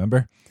half,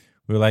 remember?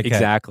 We were like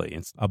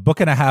exactly a book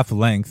and a half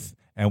length,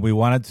 and we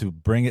wanted to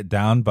bring it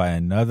down by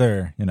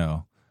another,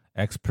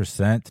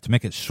 X% to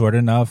make it short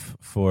enough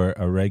for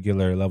a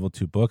regular level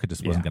 2 book. It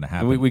just wasn't going to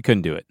happen. We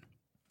couldn't do it.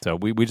 So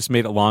we just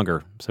made it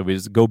longer. So we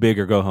just go big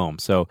or go home.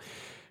 So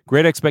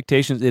Great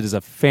Expectations, it is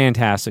a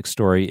fantastic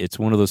story. It's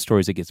one of those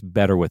stories that gets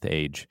better with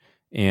age.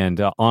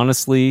 And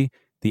honestly,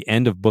 the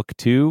end of book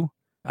 2,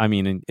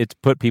 it's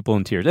put people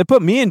in tears. It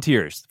put me in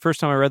tears. The first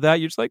time I read that,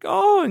 you're just like,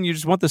 oh, and you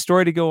just want the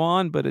story to go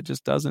on, but it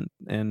just doesn't.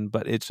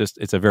 But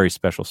it's a very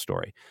special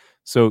story.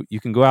 So you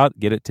can go out,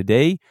 get it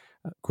today.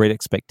 Great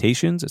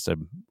Expectations. It's a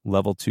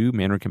level 2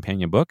 Mandarin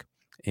Companion book.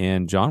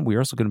 And John, we're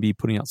also going to be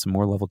putting out some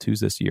more level 2s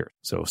this year.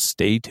 So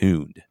stay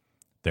tuned.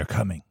 They're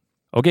coming.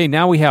 Okay,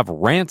 now we have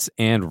rants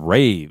and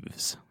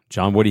raves.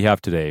 John, what do you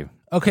have today?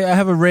 Okay, I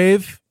have a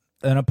rave.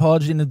 An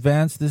apology in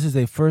advance. This is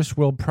a first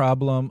world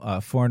problem,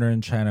 foreigner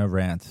in China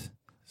rant.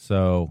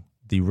 So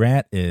the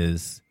rant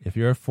is, if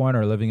you're a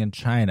foreigner living in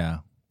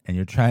China and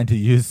you're trying to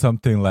use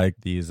something like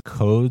these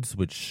codes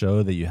which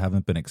show that you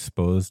haven't been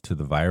exposed to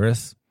the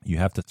virus, you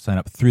have to sign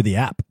up through the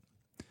app.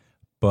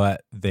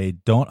 But they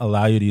don't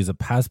allow you to use a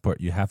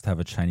passport. You have to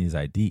have a Chinese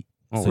ID.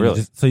 Oh,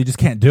 really? So you just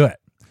can't do it.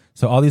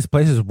 So all these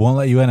places won't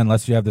let you in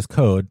unless you have this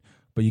code.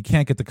 But you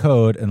can't get the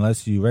code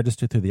unless you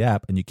register through the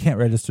app, and you can't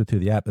register through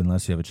the app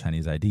unless you have a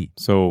Chinese ID.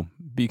 So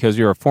because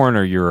you're a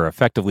foreigner, you're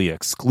effectively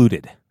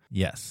excluded.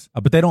 Yes.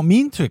 But they don't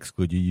mean to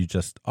exclude you. You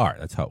just are.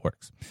 That's how it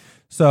works.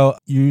 So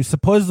you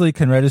supposedly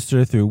can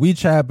register through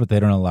WeChat, but they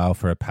don't allow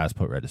for a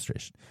passport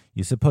registration.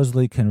 You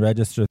supposedly can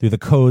register through the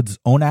Code's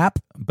own app,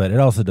 but it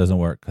also doesn't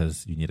work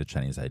because you need a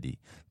Chinese ID.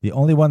 The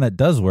only one that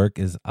does work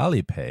is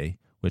Alipay,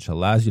 which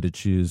allows you to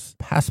choose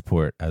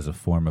passport as a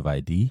form of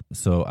ID.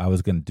 So I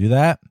was going to do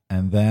that.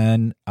 And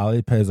then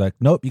Alipay is like,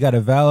 nope, you got to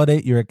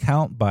validate your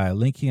account by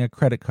linking a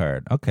credit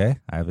card. Okay,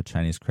 I have a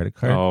Chinese credit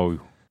card. Oh,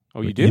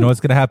 you do? You know what's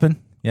going to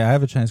happen? Yeah, I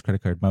have a Chinese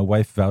credit card. My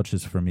wife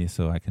vouches for me,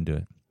 so I can do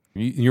it.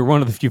 You're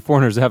one of the few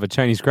foreigners that have a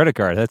Chinese credit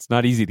card. That's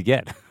not easy to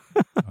get.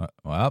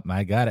 Well,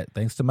 I got it.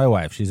 Thanks to my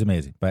wife. She's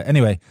amazing. But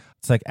anyway,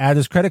 it's like, add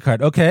this credit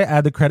card. Okay,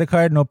 add the credit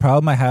card. No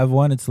problem. I have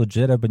one. It's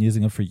legit. I've been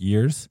using it for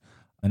years.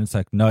 And it's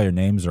like, no, your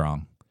name's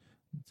wrong.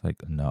 It's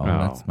like, no,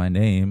 that's my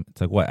name. It's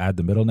like, what? Add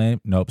the middle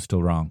name? Nope,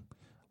 still wrong.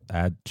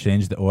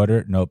 Change the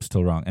order? Nope,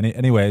 still wrong.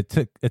 Anyway,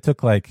 it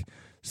took like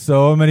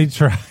so many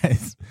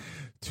tries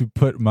to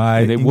put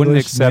my they English wouldn't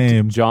accept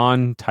name.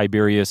 John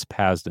Tiberius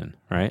Pasden,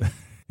 right?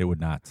 It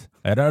would not.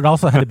 It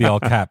also had to be all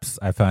caps.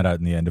 I found out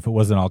in the end. If it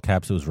wasn't all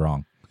caps, it was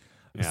wrong.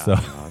 Yeah, so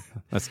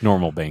that's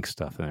normal bank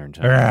stuff there in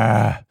China.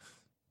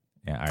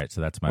 Yeah. All right.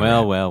 So that's my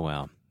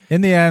well.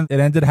 In the end, it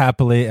ended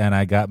happily, and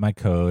I got my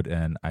code,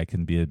 and I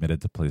can be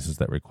admitted to places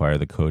that require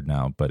the code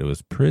now. But it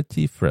was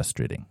pretty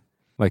frustrating.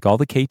 Like all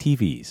the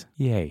KTVs.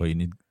 Yay! Well,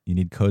 you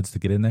need codes to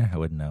get in there. I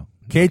wouldn't know.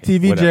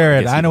 KTV,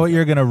 Jared. I know what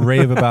you're gonna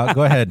rave about.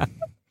 Go ahead.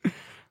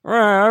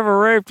 I have a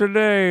rave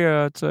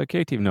today. It's a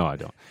KTV. No, I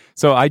don't.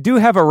 So I do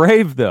have a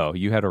rave, though.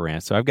 You had a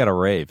rant, so I've got a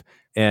rave.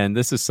 And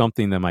this is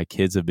something that my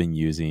kids have been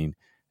using,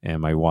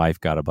 and my wife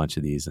got a bunch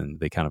of these,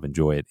 and they kind of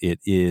enjoy it. It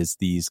is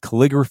these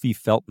calligraphy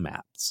felt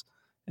mats.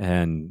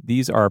 And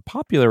these are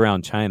popular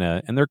around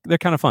China, and they're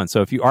kind of fun.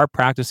 So if you are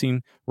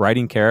practicing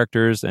writing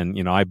characters, and,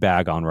 I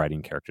bag on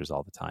writing characters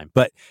all the time.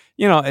 But,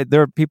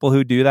 there are people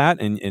who do that,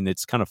 and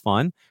it's kind of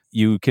fun.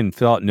 You can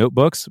fill out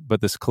notebooks,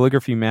 but this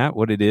calligraphy mat,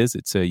 what it is,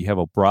 it's you have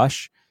a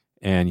brush,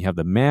 and you have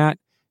the mat.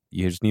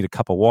 You just need a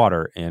cup of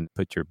water and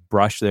put your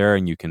brush there,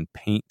 and you can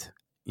paint,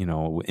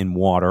 in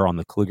water on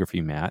the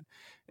calligraphy mat.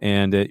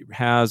 And it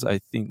has, I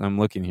think I'm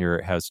looking here,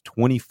 it has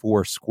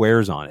 24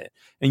 squares on it.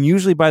 And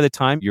usually by the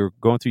time you're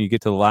going through, you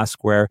get to the last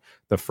square,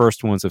 the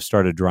first ones have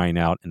started drying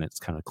out, and it's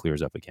kind of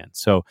clears up again.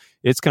 So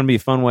it's going to be a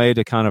fun way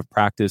to kind of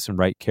practice and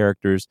write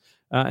characters.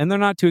 And they're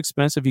not too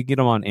expensive. You can get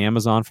them on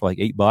Amazon for like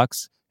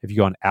 $8. If you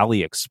go on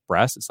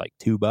AliExpress, it's like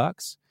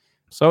 $2.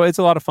 So it's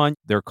a lot of fun.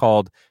 They're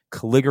called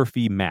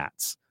calligraphy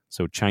mats.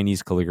 So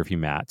Chinese calligraphy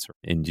mats.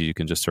 And you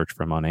can just search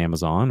for them on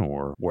Amazon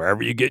or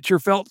wherever you get your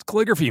felt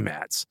calligraphy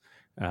mats.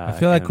 I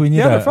feel like we need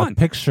a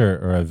picture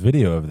or a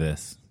video of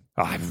this.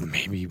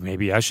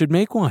 Maybe I should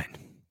make one.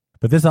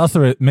 But this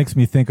also makes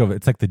me think of,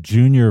 it's like the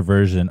junior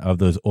version of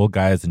those old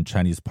guys in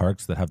Chinese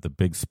parks that have the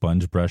big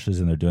sponge brushes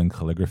and they're doing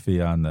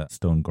calligraphy on the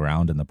stone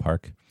ground in the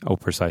park. Oh,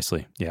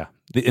 precisely. Yeah.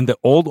 In the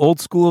old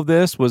school of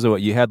this was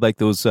what you had, like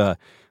those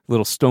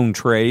little stone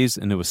trays,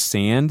 and it was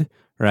sand,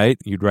 right?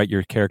 You'd write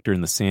your character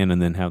in the sand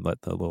and then have the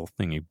little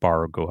thing you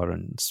borrow, go out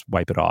and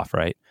wipe it off,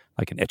 right?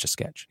 Like an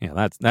Etch-a-Sketch.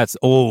 Yeah, that's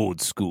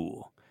old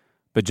school.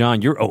 But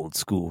John, you're old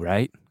school,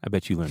 right? I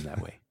bet you learned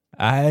that way.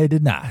 I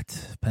did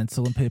not.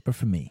 Pencil and paper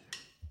for me.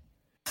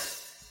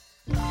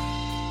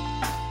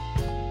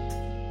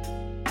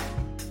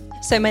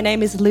 So my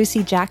name is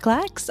Lucy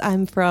Jacklax.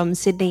 I'm from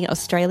Sydney,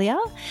 Australia.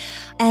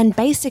 And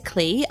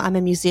basically, I'm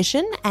a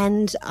musician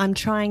and I'm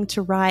trying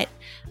to write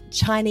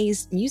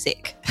Chinese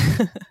music.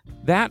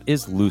 That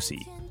is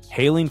Lucy,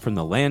 hailing from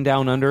the land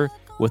down under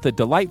with a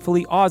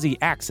delightfully Aussie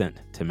accent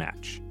to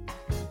match.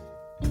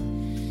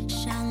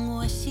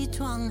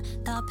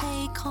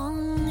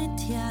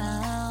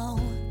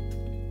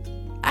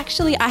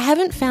 Actually, I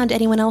haven't found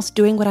anyone else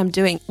doing what I'm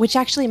doing, which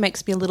actually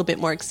makes me a little bit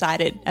more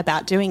excited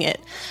about doing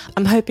it.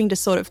 I'm hoping to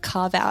sort of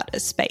carve out a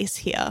space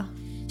here.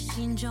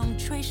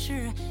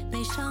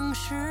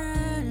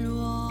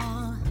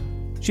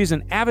 She's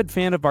an avid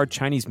fan of our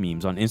Chinese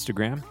memes on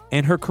Instagram,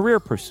 and her career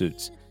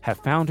pursuits have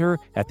found her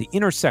at the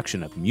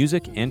intersection of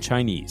music and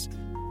Chinese.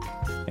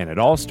 And it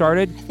all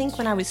started, I think,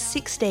 when I was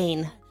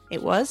 16.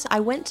 I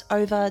went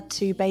over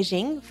to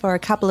Beijing for a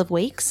couple of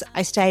weeks.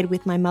 I stayed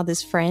with my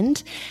mother's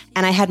friend,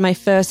 and I had my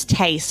first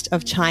taste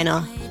of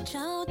China.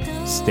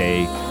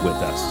 Stay with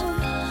us.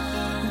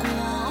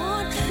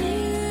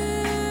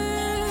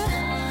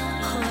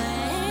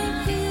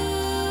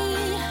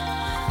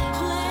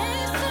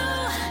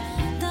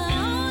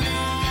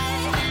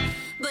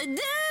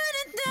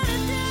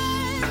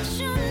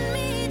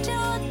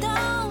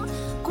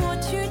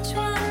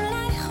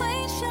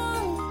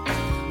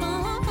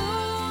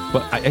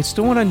 But I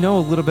still want to know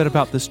a little bit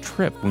about this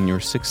trip when you were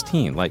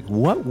 16. Like,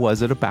 what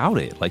was it about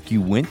it? Like,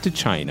 you went to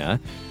China.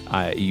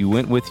 You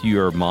went with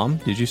your mom,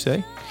 did you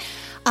say?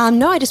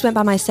 No, I just went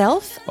by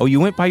myself. Oh,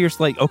 you went by yourself?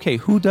 Like, okay,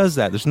 who does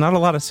that? There's not a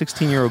lot of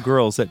 16-year-old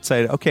girls that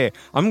say, okay,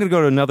 I'm going to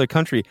go to another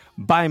country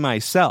by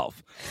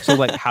myself. So,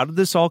 like, how did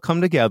this all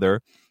come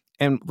together?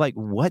 And, like,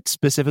 what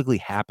specifically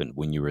happened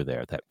when you were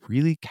there that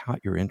really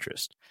caught your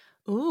interest?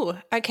 Ooh,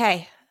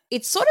 okay.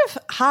 It's sort of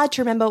hard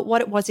to remember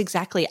what it was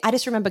exactly. I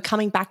just remember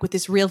coming back with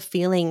this real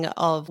feeling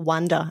of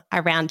wonder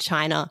around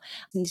China,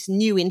 this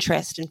new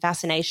interest and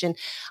fascination.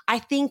 I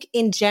think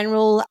in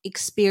general,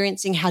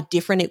 experiencing how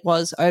different it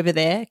was over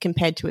there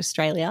compared to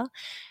Australia.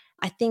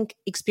 I think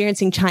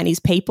experiencing Chinese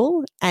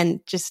people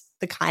and just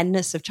the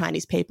kindness of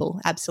Chinese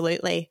people,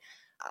 absolutely.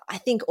 I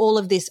think all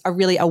of this are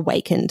really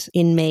awakened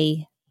in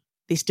me,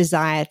 this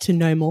desire to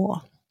know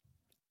more.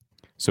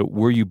 So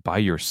were you by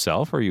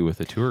yourself or were you with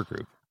a tour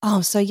group?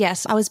 Oh, so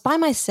yes, I was by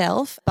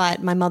myself,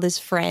 but my mother's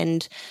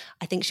friend,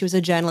 I think she was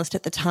a journalist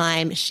at the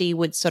time, she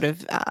would sort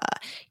of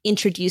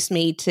introduce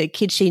me to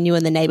kids she knew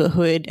in the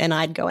neighborhood, and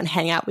I'd go and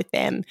hang out with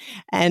them.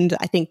 And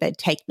I think they'd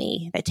take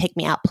me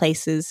out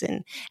places,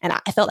 and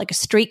I felt like a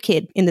street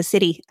kid in the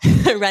city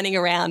running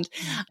around,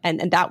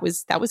 and that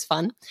was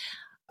fun.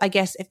 I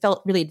guess it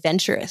felt really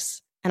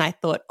adventurous, and I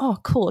thought, oh,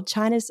 cool,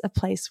 China's a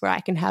place where I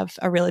can have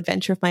a real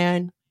adventure of my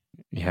own.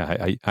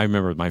 Yeah, I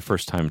remember my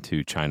first time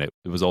to China.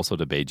 It was also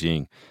to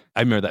Beijing. I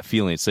remember that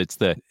feeling. It's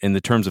in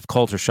the terms of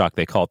culture shock,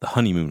 they call it the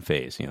honeymoon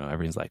phase. You know,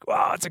 everything's like,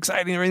 wow, it's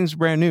exciting. Everything's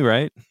brand new,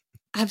 right?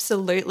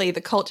 Absolutely.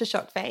 The culture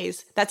shock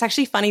phase. That's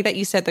actually funny that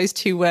you said those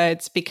two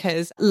words,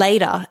 because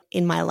later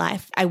in my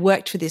life, I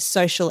worked for this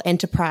social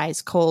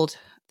enterprise called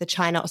the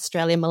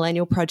China-Australia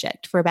Millennial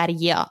Project for about a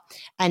year.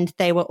 And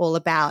they were all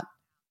about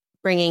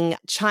bringing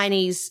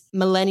Chinese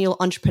millennial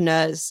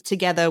entrepreneurs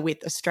together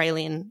with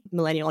Australian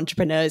millennial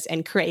entrepreneurs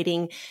and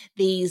creating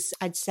these,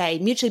 I'd say,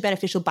 mutually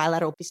beneficial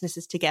bilateral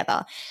businesses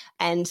together.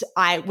 And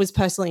I was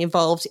personally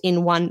involved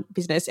in one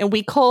business, and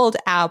we called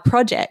our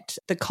project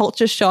the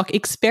Culture Shock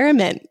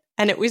Experiment.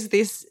 And it was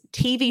this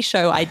TV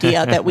show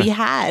idea that we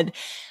had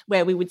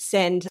where we would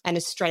send an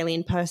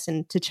Australian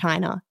person to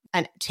China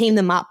and team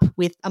them up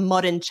with a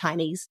modern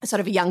Chinese,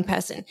 sort of a young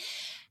person,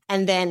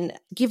 and then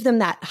give them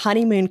that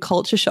honeymoon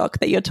culture shock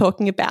that you're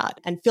talking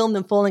about and film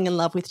them falling in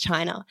love with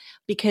China.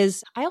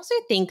 Because I also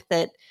think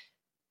that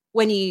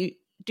when you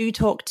do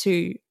talk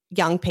to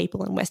young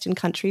people in Western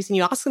countries and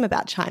you ask them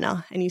about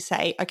China and you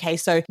say, okay,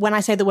 so when I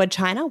say the word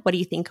China, what do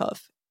you think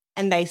of?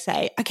 And they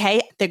say,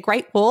 okay, the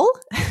Great Wall.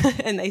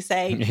 And they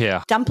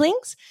say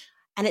dumplings.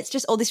 And it's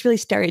just all this really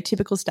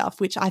stereotypical stuff,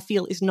 which I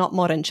feel is not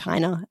modern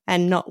China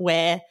and not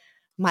where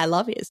my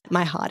love is,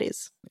 my heart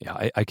is.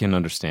 Yeah, I can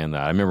understand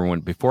that. I remember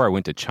before I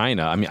went to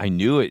China, I mean, I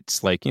knew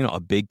it's like, you know, a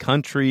big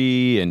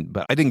country,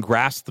 but I didn't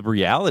grasp the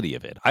reality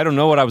of it. I don't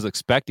know what I was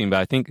expecting, but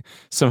I think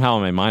somehow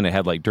in my mind I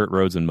had like dirt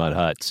roads and mud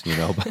huts, you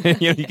know. But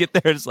you know, you get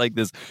there, it's like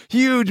this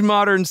huge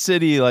modern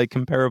city, like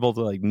comparable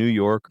to like New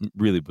York.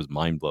 Really was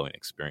mind-blowing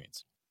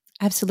experience.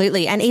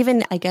 Absolutely. And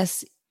even, I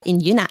guess, in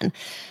Yunnan,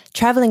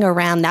 traveling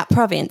around that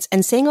province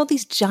and seeing all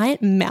these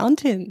giant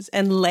mountains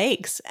and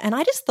lakes. And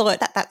I just thought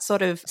that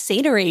sort of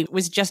scenery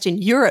was just in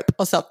Europe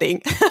or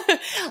something. I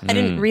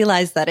didn't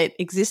realize that it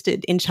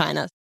existed in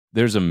China.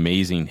 There's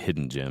amazing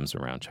hidden gems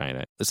around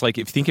China. It's like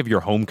if you think of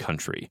your home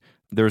country,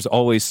 there's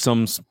always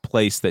some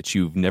place that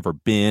you've never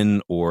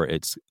been, or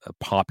it's a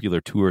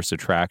popular tourist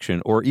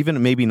attraction, or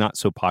even maybe not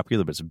so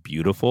popular, but it's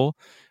beautiful.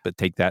 But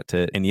take that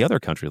to any other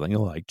country, like, you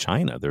know, like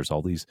China. There's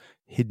all these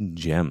hidden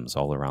gems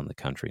all around the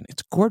country. And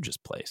it's a gorgeous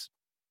place.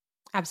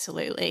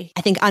 Absolutely.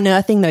 I think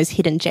unearthing those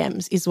hidden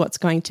gems is what's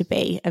going to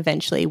be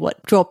eventually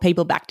what draw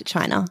people back to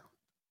China.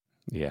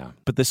 Yeah.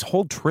 But this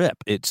whole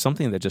trip, it's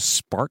something that just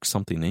sparked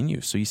something in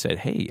you. So you said,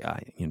 hey,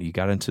 you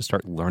got into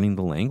start learning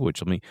the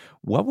language. I mean,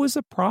 what was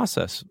the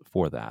process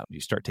for that? You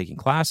start taking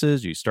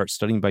classes? You start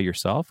studying by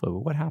yourself?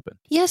 What happened?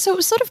 Yeah, so it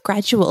was sort of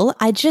gradual.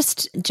 I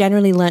just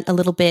generally learnt a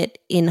little bit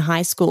in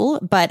high school,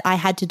 but I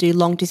had to do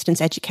long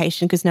distance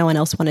education because no one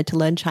else wanted to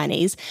learn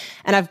Chinese.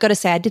 And I've got to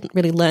say, I didn't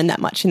really learn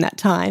that much in that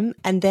time.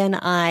 And then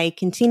I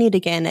continued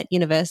again at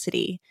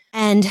university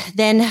and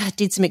then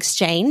did some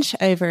exchange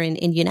over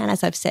in Yunnan,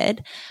 as I've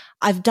said.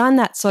 I've done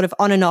that sort of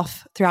on and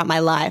off throughout my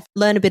life,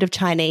 learn a bit of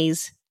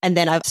Chinese, and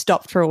then I've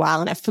stopped for a while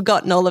and I've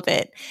forgotten all of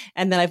it.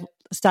 And then I've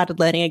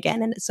started learning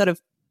again, and it sort of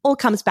all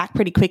comes back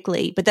pretty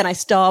quickly, but then I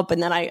stop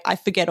and then I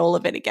forget all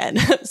of it again.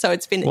 So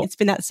it's been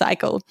that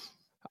cycle.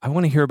 I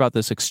want to hear about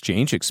this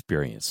exchange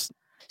experience.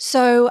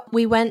 So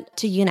we went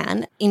to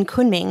Yunnan in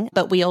Kunming,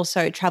 but we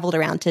also traveled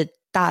around to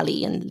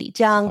Dali and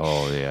Lijiang.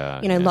 Oh,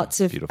 yeah. Lots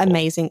of beautiful.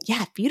 amazing,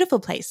 beautiful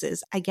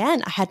places.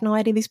 Again, I had no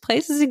idea these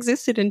places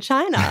existed in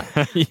China.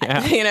 I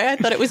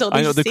thought it was all these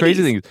I know the cities.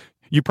 crazy thing,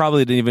 you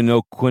probably didn't even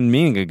know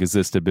Kunming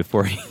existed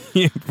before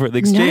for the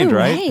exchange, no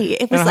right? Way.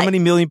 It was how many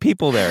million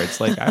people there?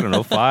 It's like, I don't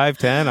know, 5,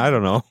 10, I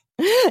don't know.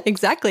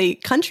 Exactly.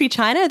 Country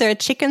China, there are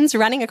chickens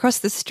running across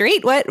the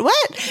street. What?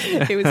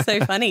 It was so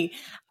funny.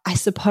 I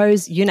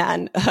suppose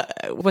Yunnan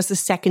was the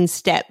second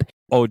step.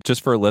 Oh,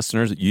 just for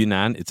listeners,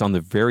 Yunnan, it's on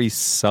the very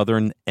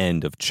southern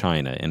end of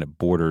China and it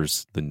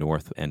borders the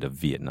north end of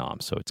Vietnam.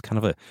 So it's kind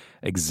of an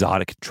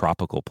exotic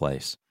tropical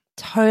place.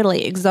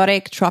 Totally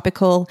exotic,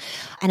 tropical.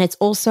 And it's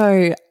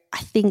also, I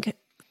think,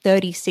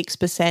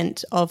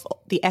 36% of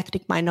the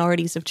ethnic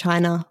minorities of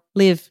China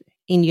live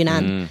in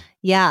Yunnan.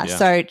 Yeah.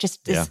 So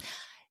just this,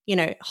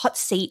 hot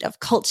seat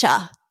of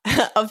culture,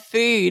 of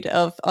food,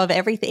 of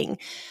everything.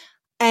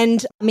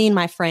 And me and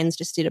my friends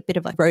just did a bit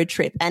of a road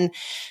trip. And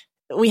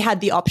we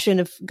had the option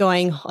of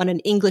going on an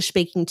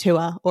English-speaking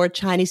tour or a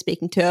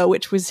Chinese-speaking tour,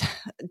 which was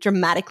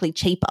dramatically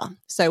cheaper.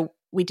 So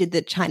we did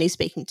the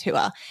Chinese-speaking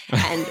tour,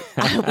 and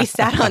we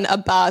sat on a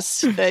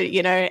bus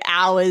for,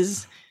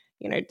 hours,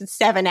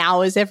 7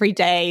 hours every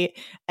day.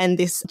 And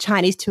this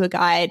Chinese tour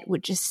guide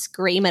would just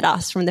scream at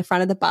us from the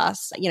front of the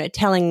bus,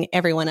 telling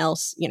everyone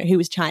else, who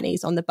was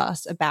Chinese on the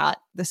bus about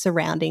the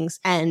surroundings.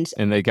 And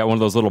they got one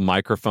of those little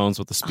microphones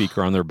with the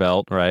speaker on their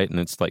belt, right? And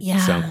it's like,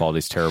 sound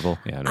quality's terrible.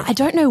 Yeah, I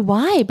don't know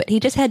why, but he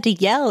just had to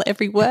yell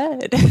every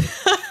word.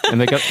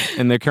 and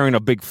they're carrying a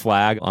big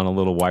flag on a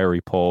little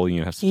wiry pole.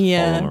 You have to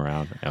follow them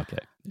around. Okay.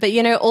 But,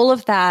 all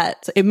of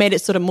that, it made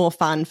it sort of more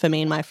fun for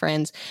me and my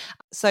friends.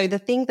 So the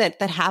thing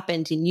that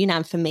happened in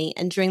Yunnan for me,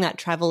 and during that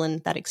travel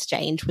and that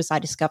exchange, was I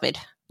discovered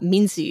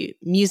Minzu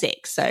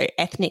music, so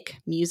ethnic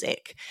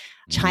music,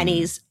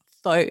 Chinese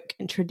folk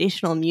and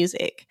traditional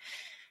music.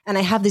 And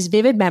I have this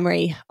vivid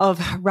memory of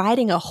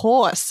riding a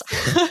horse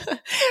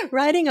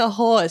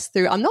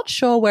through, I'm not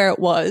sure where it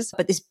was,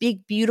 but this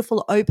big,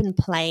 beautiful open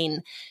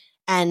plain,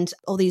 and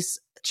all these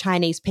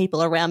Chinese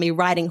people around me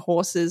riding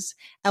horses,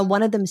 and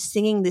one of them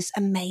singing this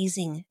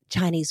amazing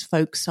Chinese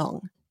folk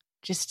song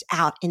just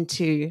out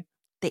into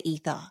the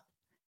ether.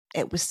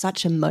 It was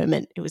such a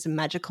moment. It was a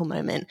magical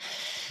moment.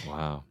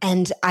 Wow.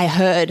 And I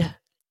heard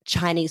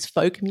Chinese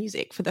folk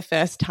music for the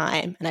first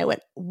time, and I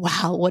went,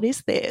 wow, what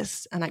is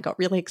this? And I got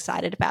really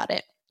excited about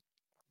it.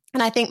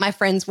 And I think my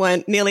friends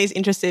weren't nearly as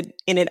interested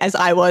in it as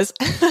I was.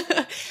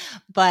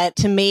 But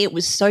to me, it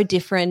was so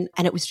different,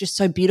 and it was just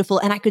so beautiful.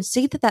 And I could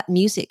see that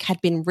music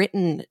had been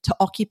written to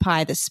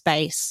occupy the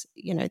space,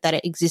 that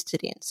it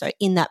existed in. So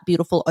in that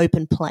beautiful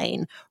open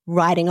plain,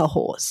 riding a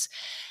horse.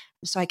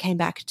 So I came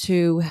back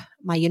to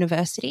my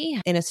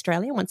university in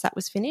Australia once that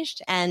was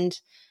finished, and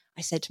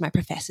I said to my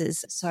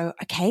professors,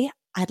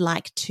 I'd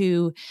like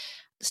to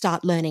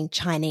start learning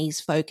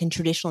Chinese folk and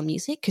traditional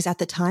music, because at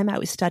the time I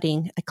was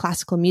studying a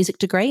classical music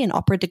degree, an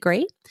opera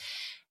degree.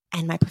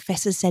 And my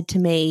professors said to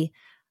me,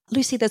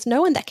 Lucy, there's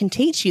no one that can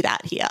teach you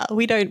that here.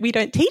 We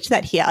don't teach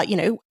that here.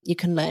 You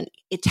can learn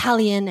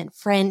Italian and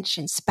French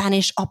and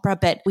Spanish opera,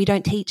 but we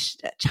don't teach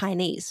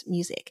Chinese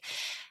music.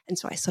 And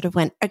so I sort of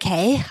went,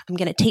 okay, I'm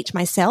going to teach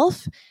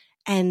myself,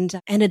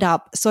 and ended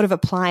up sort of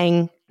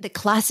applying the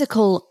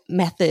classical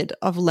method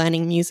of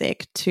learning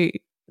music to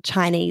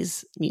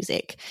Chinese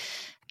music,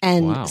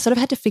 and sort of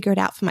had to figure it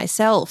out for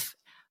myself.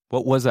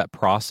 What was that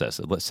process?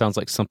 It sounds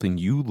like something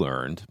you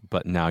learned,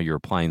 but now you're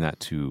applying that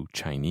to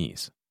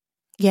Chinese.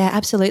 Yeah,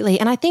 absolutely.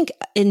 And I think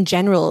in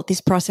general,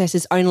 this process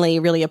is only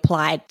really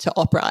applied to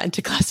opera and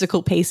to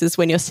classical pieces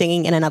when you're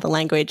singing in another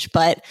language,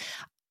 but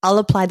I'll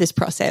apply this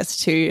process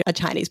to a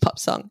Chinese pop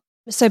song.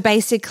 So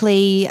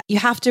basically, you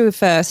have to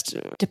first,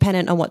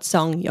 dependent on what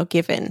song you're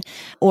given,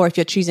 or if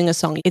you're choosing a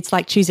song, it's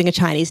like choosing a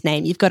Chinese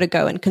name. You've got to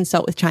go and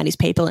consult with Chinese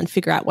people and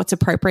figure out what's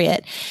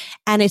appropriate.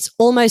 And it's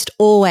almost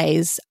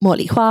always Mo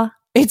Li Hua.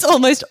 It's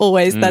almost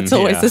always, that's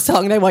always the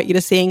song they want you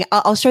to sing.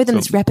 I'll show them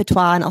this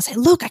repertoire, and I'll say,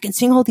 look, I can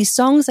sing all these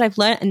songs that I've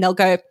learned. And they'll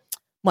go,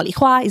 Mo Li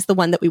Hua is the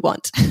one that we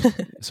want.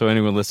 So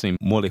anyone listening,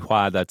 Mo Li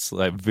Hua, that's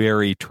a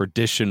very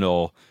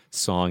traditional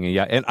song.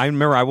 And I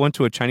remember I went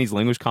to a Chinese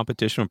language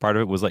competition, and part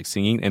of it was like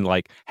singing, and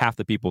like half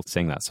the people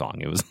sang that song.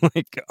 It was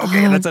like,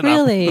 okay, that's enough.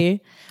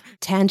 Really?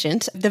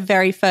 Tangent. The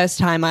very first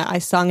time I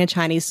sung a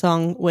Chinese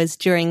song was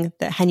during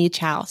the Han Yu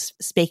Chao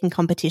speaking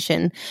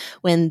competition,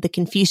 when the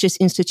Confucius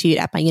Institute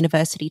at my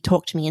university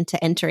talked me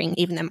into entering,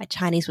 even though my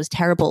Chinese was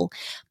terrible.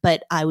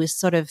 But I was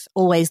sort of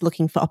always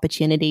looking for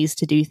opportunities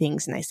to do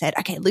things. And they said,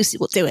 okay, Lucy,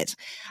 we'll do it.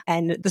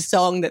 And the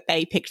song that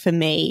they picked for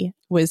me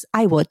was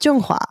爱我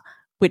中华,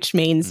 which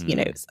means,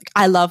 it's like,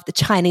 I love the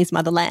Chinese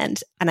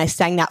motherland. And I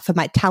sang that for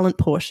my talent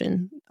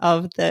portion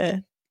of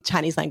the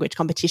Chinese language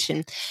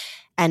competition.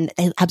 And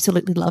they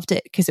absolutely loved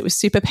it because it was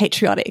super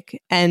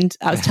patriotic. And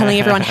I was telling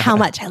everyone how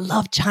much I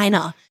love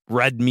China.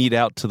 Red meat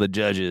out to the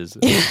judges.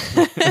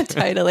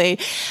 Totally.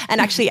 And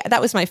actually,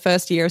 that was my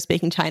first year of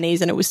speaking Chinese.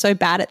 And it was so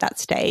bad at that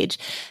stage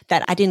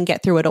that I didn't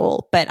get through it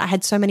all. But I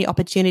had so many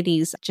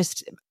opportunities.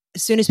 Just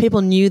as soon as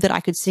people knew that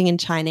I could sing in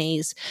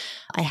Chinese,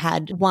 I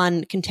had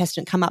one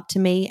contestant come up to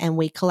me and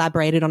we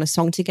collaborated on a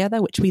song together,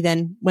 which we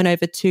then went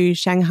over to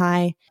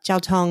Shanghai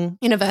Jiao Tong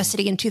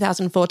University in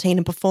 2014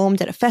 and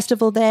performed at a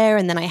festival there.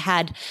 And then I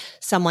had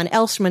someone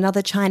else from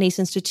another Chinese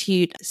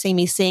institute see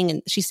me sing,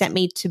 and she sent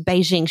me to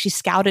Beijing. She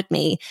scouted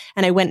me,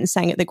 and I went and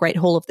sang at the Great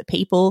Hall of the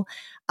People.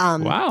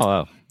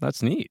 Wow,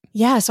 that's neat.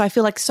 Yeah, so I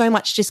feel like so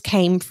much just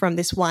came from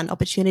this one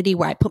opportunity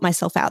where I put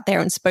myself out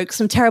there and spoke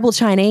some terrible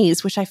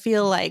Chinese, which I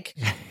feel like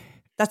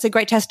that's a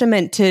great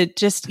testament to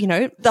just,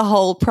 the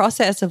whole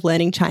process of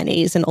learning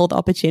Chinese and all the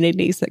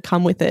opportunities that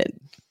come with it.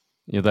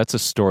 That's a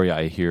story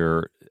I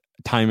hear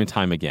time and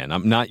time again.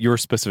 I'm not your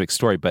specific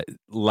story, but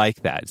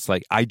like that. It's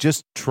like, I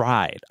just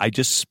tried. I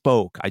just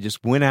spoke. I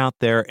just went out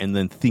there, and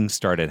then things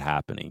started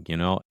happening,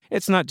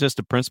 It's not just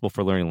a principle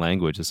for learning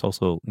language. It's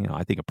also,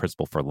 I think a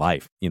principle for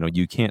life.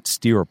 You can't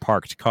steer a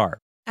parked car.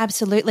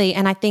 Absolutely.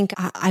 And I think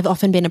I've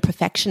often been a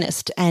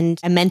perfectionist, and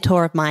a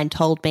mentor of mine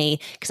told me,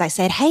 because I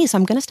said, hey, so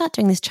I'm going to start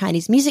doing this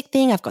Chinese music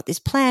thing. I've got this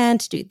plan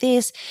to do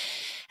this,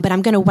 but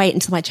I'm going to wait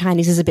until my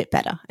Chinese is a bit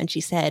better. And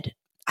she said,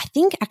 I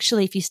think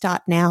actually if you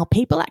start now,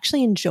 people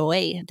actually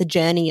enjoy the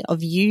journey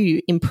of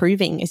you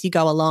improving as you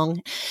go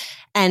along.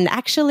 And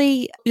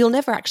actually, you'll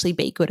never actually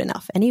be good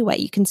enough anyway.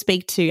 You can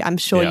speak to, I'm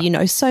sure you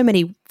know, so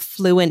many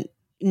fluent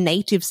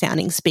native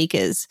sounding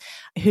speakers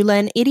who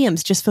learn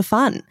idioms just for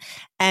fun.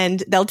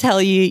 And they'll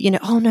tell you, you know,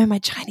 oh no, my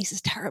Chinese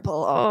is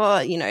terrible. Oh,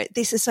 you know,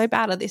 this is so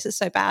bad or this is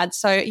so bad.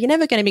 So you're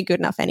never going to be good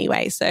enough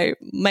anyway. So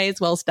may as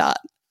well start.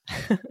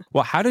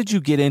 Well, how did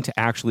you get into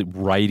actually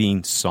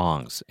writing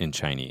songs in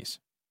Chinese?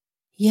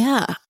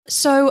 Yeah.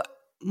 So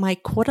my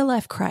quarter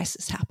life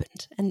crisis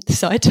happened. And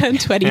so I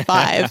turned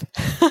 25.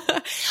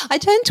 I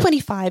turned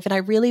 25 and I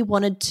really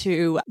wanted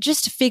to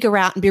just figure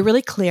out and be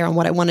really clear on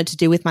what I wanted to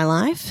do with my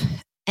life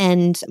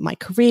and my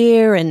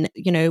career and,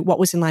 you know, what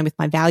was in line with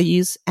my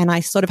values. And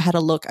I sort of had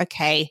a look,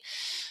 okay,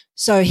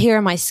 so here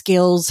are my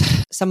skills.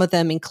 Some of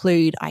them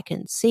include I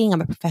can sing,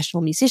 I'm a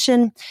professional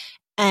musician,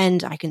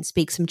 and I can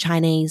speak some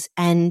Chinese.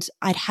 And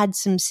I'd had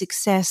some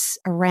success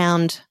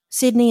around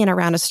Sydney and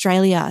around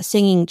Australia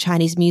singing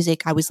Chinese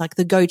music. I was like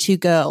the go-to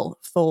girl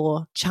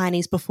for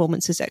Chinese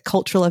performances at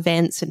cultural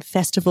events and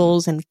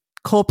festivals and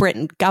corporate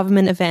and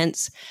government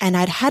events. And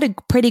I'd had a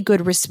pretty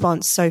good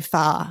response so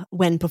far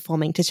when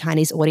performing to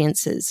Chinese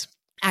audiences.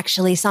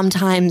 Actually,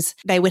 sometimes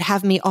they would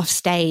have me off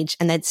stage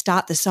and they'd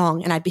start the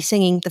song and I'd be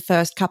singing the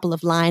first couple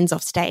of lines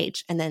off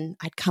stage. And then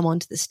I'd come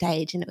onto the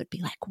stage and it would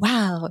be like,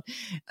 wow,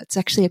 it's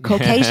actually a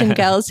Caucasian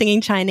girl singing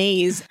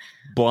Chinese.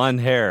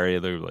 Blonde hair,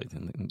 they're like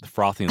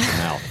frothing in the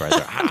mouth right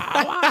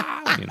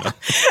there. You know?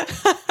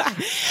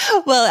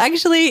 Well,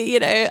 actually, you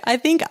know, I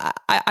think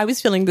I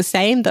was feeling the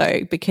same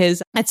though,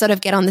 because I'd sort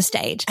of get on the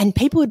stage and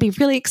people would be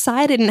really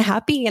excited and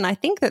happy. And I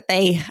think that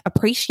they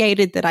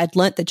appreciated that I'd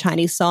learnt the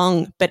Chinese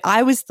song, but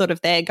I was sort of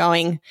there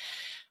going,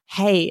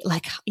 hey,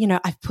 like, you know,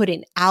 I've put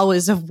in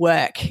hours of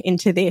work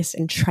into this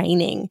and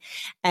training,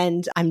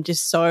 and I'm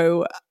just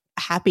so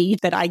happy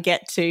that I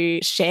get to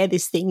share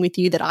this thing with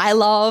you that I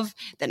love,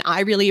 that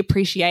I really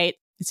appreciate.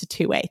 It's a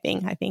two-way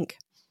thing, I think.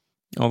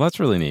 Oh, that's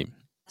really neat.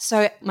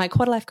 So my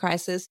quarter life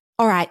crisis,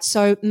 all right,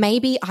 so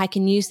maybe I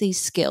can use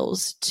these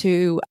skills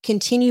to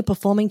continue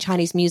performing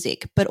Chinese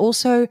music, but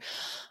also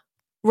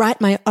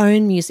write my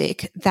own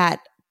music that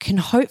can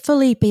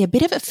hopefully be a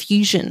bit of a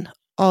fusion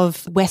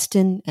of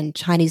Western and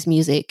Chinese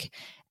music,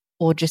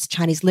 or just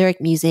Chinese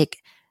lyric music,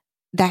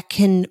 that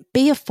can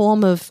be a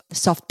form of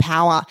soft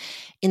power,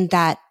 in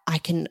that I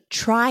can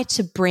try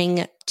to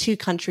bring two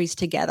countries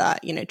together,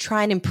 you know,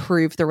 try and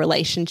improve the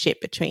relationship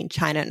between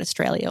China and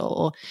Australia,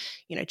 or,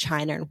 you know,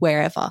 China and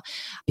wherever,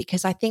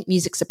 because I think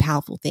music's a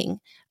powerful thing.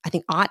 I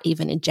think art,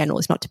 even in general,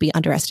 is not to be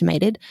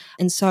underestimated.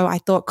 And so I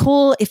thought,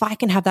 cool, if I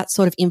can have that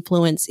sort of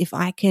influence, if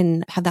I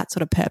can have that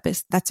sort of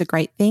purpose, that's a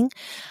great thing.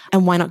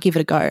 And why not give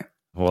it a go?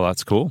 Well,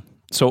 that's cool.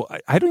 So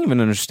I don't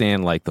even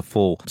understand like the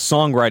full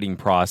songwriting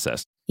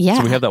process. Yeah.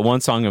 So we have that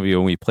one song of you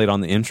and we played on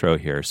the intro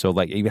here. So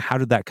like, how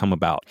did that come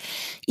about?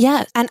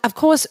 Yeah. And of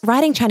course,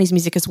 writing Chinese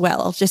music as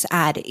well, I'll just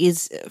add,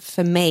 is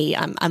for me,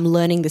 I'm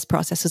learning this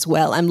process as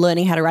well. I'm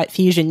learning how to write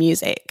fusion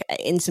music.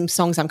 In some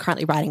songs I'm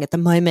currently writing at the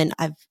moment,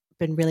 I've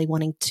been really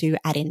wanting to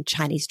add in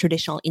Chinese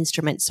traditional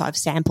instruments. So I've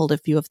sampled a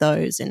few of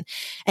those. And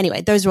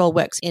anyway, those are all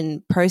works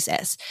in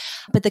process.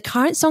 But the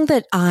current song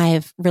that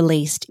I've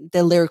released,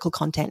 the lyrical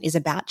content is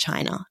about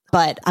China,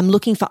 but I'm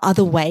looking for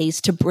other ways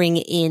to bring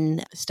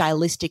in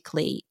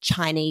stylistically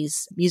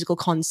Chinese musical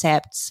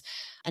concepts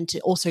and to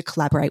also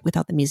collaborate with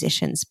other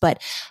musicians.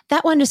 But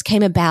that one just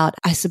came about,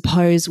 I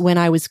suppose, when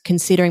I was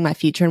considering my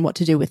future and what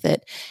to do with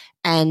it,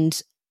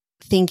 and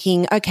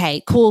thinking,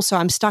 okay, cool. So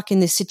I'm stuck in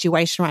this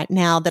situation right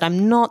now that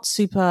I'm not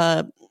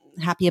super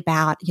happy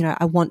about. You know,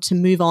 I want to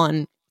move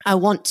on. I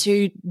want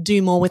to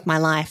do more with my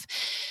life.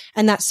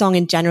 And that song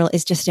in general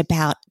is just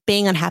about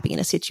being unhappy in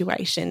a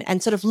situation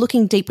and sort of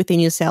looking deep within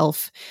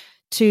yourself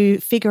to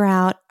figure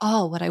out,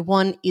 oh, what I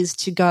want is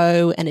to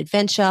go and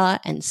adventure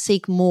and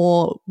seek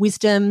more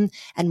wisdom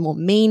and more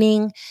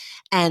meaning.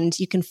 And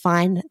you can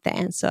find the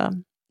answer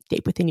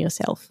deep within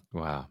yourself.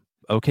 Wow.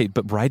 Okay,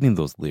 but writing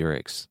those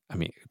lyrics, I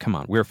mean, come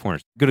on, we're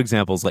foreigners. Good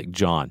examples like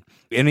John.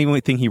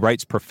 Anything he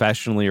writes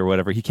professionally or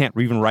whatever, he can't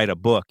even write a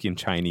book in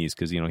Chinese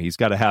because, you know, he's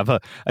got to have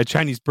a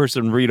Chinese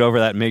person read over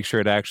that and make sure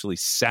it actually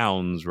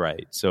sounds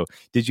right. So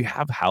did you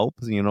have help?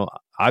 You know,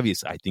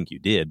 obviously, I think you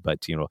did,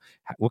 but, you know,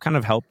 what kind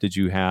of help did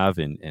you have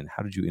and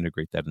how did you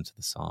integrate that into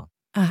the song?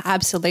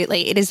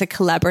 Absolutely. It is a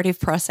collaborative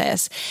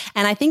process.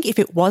 And I think if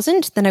it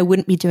wasn't, then I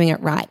wouldn't be doing it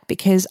right,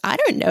 because I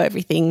don't know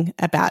everything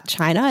about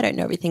China. I don't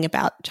know everything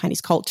about Chinese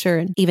culture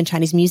and even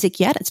Chinese music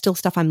yet. It's still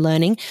stuff I'm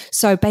learning.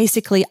 So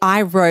basically,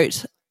 I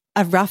wrote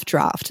a rough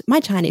draft. My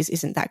Chinese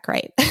isn't that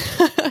great.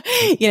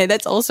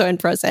 That's also in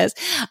process.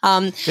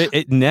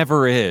 It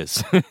never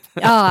is.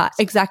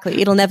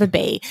 Exactly. It'll never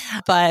be.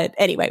 But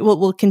anyway,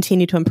 we'll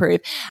continue to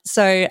improve.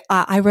 So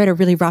I wrote a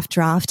really rough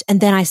draft,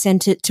 and then I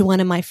sent it to one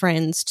of my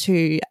friends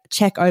to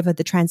check over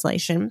the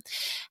translation.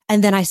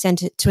 And then I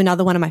sent it to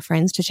another one of my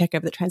friends to check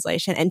over the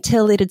translation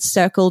until it had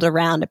circled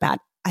around about,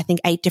 I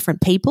think, 8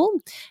 different people,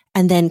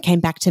 and then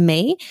came back to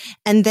me.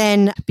 And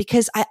then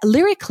because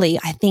lyrically,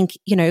 I think,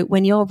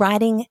 when you're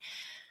writing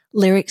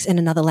lyrics in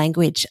another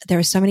language, there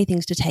are so many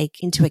things to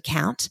take into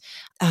account.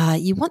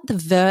 You want the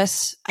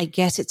verse, I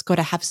guess it's got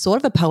to have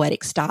sort of a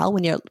poetic style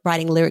when you're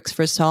writing lyrics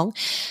for a song.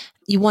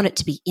 You want it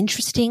to be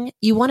interesting.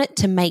 You want it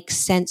to make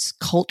sense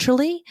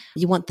culturally.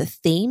 You want the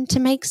theme to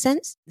make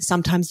sense.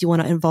 Sometimes you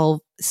want to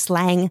involve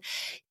slang.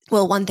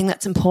 Well, one thing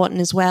that's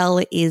important as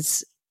well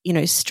is,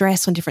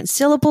 stress on different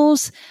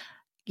syllables.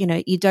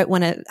 You don't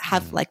want to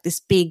have like this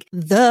big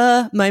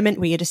the moment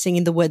where you're just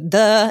singing the word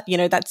the,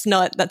 that's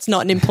not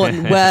an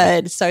important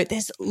word. So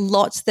there's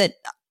lots that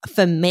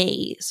for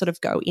me sort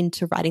of go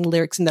into writing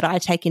lyrics and that I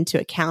take into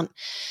account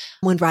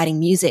when writing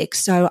music.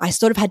 So I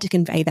sort of had to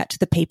convey that to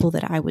the people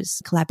that I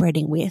was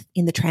collaborating with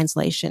in the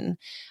translation.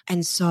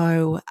 And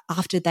so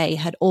after they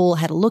had all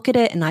had a look at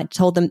it and I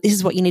told them, this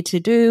is what you need to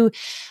do,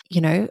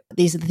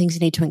 these are the things you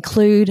need to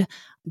include,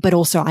 but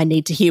also I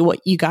need to hear what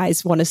you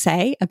guys want to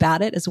say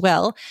about it as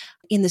well.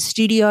 In the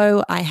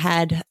studio, I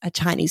had a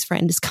Chinese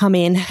friend just come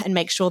in and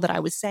make sure that I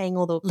was saying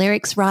all the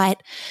lyrics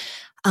right,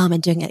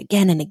 and doing it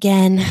again and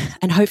again,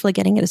 and hopefully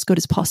getting it as good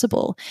as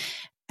possible.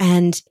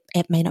 And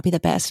it may not be the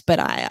best, but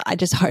I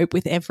just hope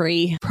with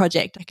every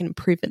project I can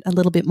improve it a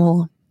little bit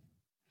more.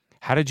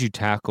 How did you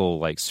tackle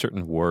like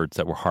certain words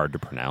that were hard to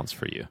pronounce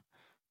for you?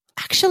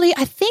 Actually,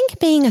 I think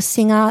being a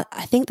singer,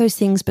 I think those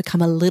things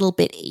become a little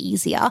bit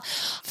easier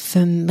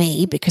for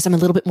me because I'm a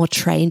little bit more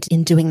trained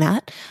in doing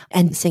that.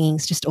 And singing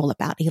is just all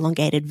about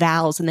elongated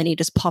vowels, and then you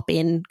just pop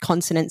in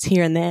consonants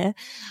here and there.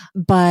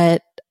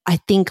 But I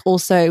think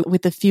also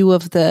with a few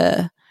of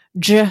the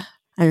j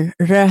and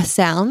r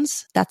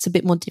sounds, that's a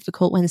bit more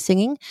difficult when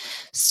singing.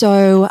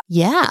 So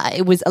yeah,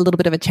 it was a little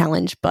bit of a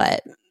challenge,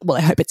 but well,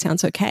 I hope it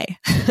sounds okay.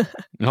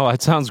 No,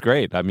 it sounds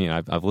great. I mean,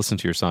 I've listened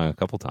to your song a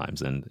couple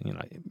times, and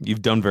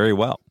you've done very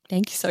well.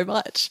 Thank you so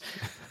much.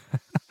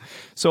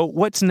 So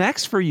what's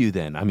next for you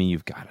then? I mean,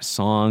 you've got a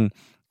song.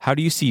 How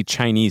do you see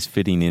Chinese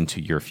fitting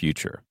into your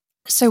future?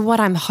 So what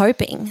I'm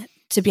hoping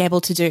to be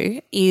able to do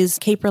is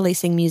keep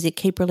releasing music,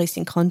 keep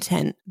releasing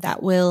content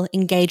that will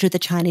engage with the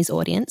Chinese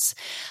audience.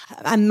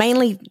 I'm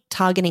mainly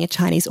targeting a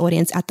Chinese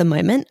audience at the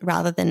moment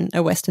rather than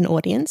a Western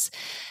audience.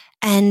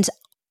 And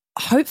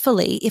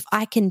hopefully, if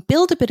I can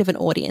build a bit of an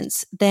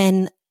audience,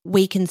 then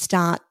we can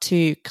start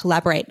to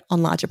collaborate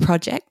on larger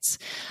projects.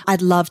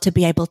 I'd love to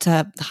be able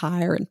to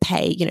hire and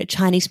pay,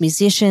 Chinese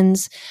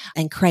musicians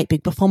and create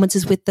big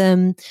performances with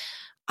them.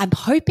 I'm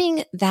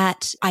hoping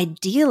that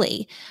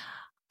ideally,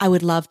 I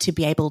would love to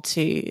be able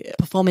to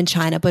perform in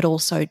China, but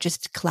also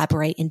just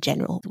collaborate in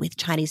general with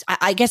Chinese.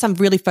 I guess I'm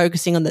really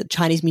focusing on the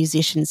Chinese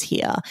musicians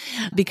here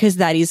because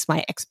that is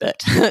my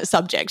expert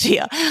subject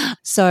here.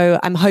 So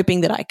I'm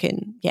hoping that I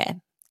can,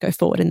 go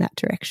forward in that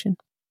direction.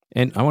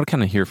 And I want to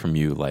kind of hear from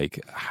you, like,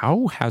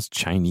 how has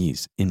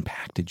Chinese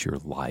impacted your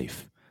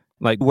life?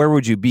 Like, where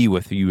would you be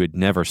if you had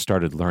never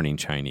started learning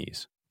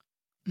Chinese?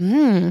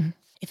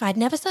 If I'd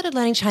never started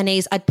learning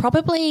Chinese, I'd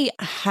probably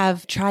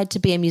have tried to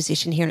be a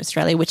musician here in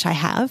Australia, which I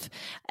have.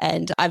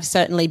 And I've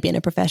certainly been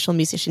a professional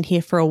musician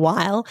here for a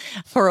while.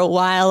 For a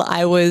while,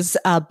 I was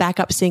a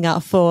backup singer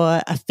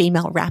for a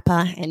female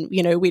rapper. And,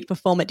 we'd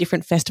perform at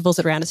different festivals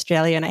around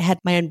Australia. And I had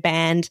my own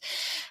band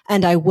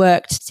and I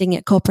worked singing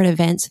at corporate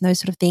events and those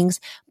sort of things.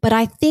 But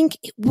I think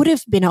it would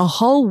have been a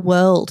whole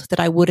world that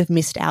I would have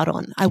missed out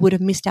on. I would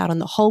have missed out on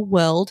the whole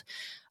world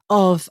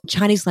of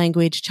Chinese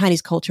language,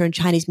 Chinese culture, and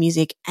Chinese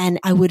music. And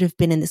I would have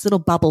been in this little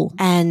bubble.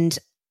 And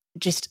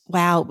just,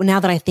 wow, now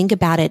that I think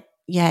about it,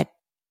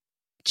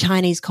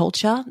 Chinese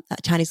culture,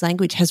 Chinese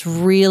language has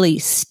really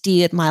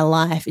steered my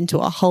life into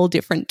a whole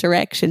different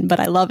direction, but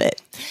I love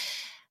it.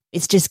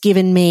 It's just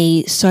given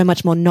me so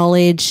much more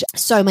knowledge,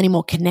 so many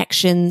more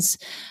connections.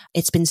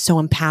 It's been so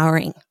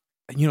empowering.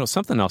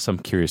 Something else I'm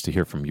curious to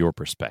hear from your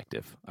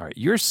perspective. All right,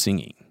 you're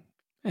singing.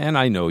 And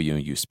I know,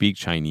 you speak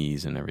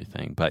Chinese and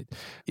everything, but,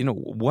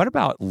 what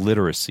about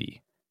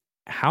literacy?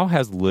 How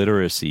has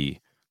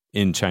literacy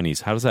in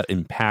Chinese, how has that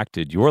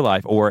impacted your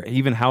life? Or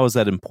even how is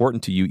that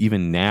important to you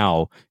even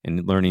now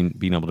in learning,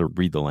 being able to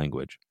read the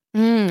language?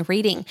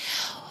 Reading.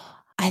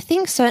 I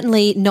think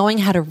certainly knowing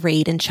how to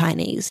read in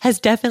Chinese has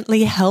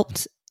definitely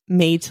helped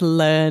me to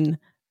learn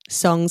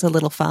songs a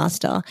little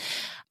faster.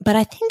 But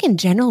I think in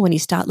general, when you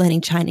start learning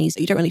Chinese,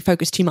 you don't really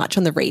focus too much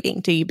on the reading,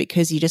 do you?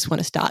 Because you just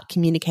want to start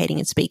communicating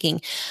and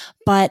speaking.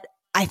 But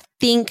I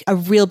think a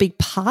real big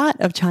part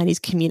of Chinese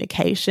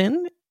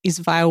communication is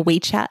via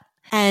WeChat.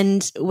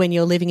 And when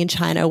you're living in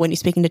China, when you're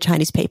speaking to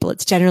Chinese people,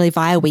 it's generally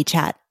via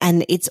WeChat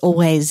and it's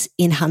always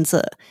in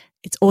Hanzi.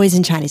 It's always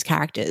in Chinese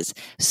characters.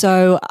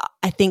 So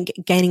I think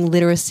gaining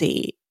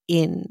literacy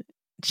in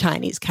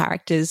Chinese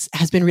characters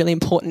has been really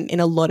important in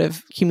a lot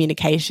of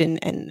communication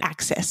and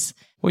access.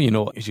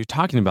 Well, as you're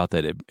talking about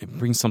that, it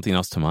brings something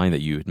else to mind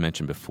that you had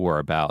mentioned before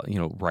about,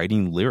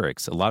 writing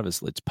lyrics. A lot of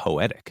it's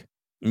poetic.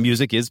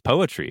 Music is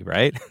poetry,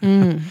 right?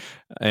 And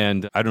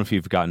I don't know if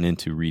you've gotten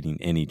into reading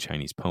any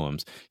Chinese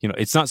poems.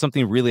 It's not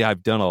something really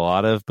I've done a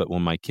lot of, but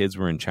when my kids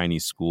were in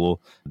Chinese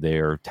school,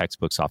 their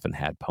textbooks often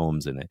had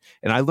poems in it.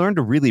 And I learned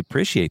to really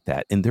appreciate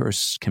that. And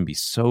can be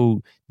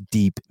so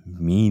deep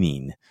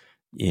meaning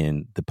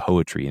in the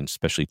poetry, and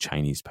especially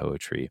Chinese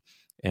poetry.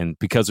 And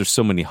because there's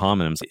so many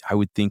homonyms, I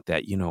would think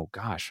that,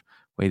 gosh,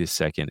 wait a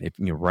second. If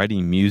you're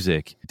writing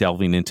music,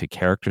 delving into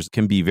characters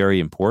can be very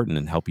important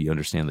and help you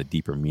understand the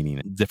deeper meaning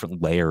and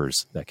different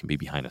layers that can be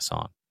behind a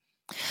song.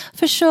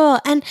 For sure.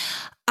 And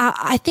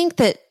I think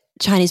that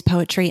Chinese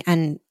poetry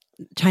and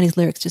Chinese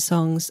lyrics to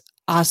songs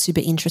are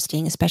super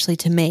interesting, especially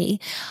to me.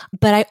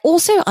 But I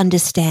also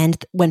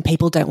understand when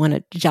people don't want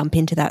to jump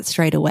into that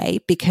straight away,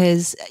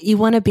 because you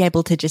want to be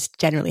able to just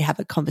generally have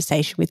a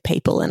conversation with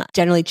people. And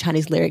generally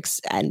Chinese lyrics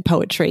and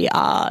poetry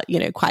are,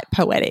 quite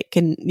poetic,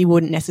 and you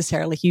wouldn't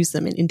necessarily use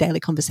them in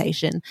daily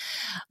conversation.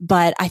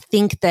 But I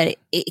think that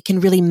it can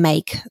really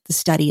make the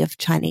study of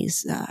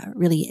Chinese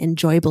really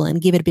enjoyable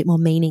and give it a bit more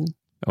meaning.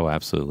 Oh,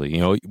 absolutely.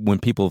 When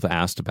people have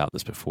asked about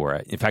this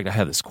before, in fact, I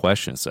had this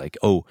question. It's like,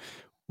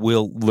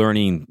 will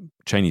learning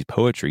Chinese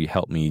poetry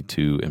help me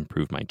to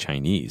improve my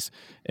Chinese?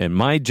 And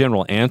my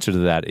general answer to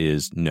that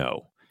is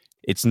no.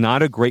 It's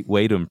not a great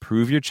way to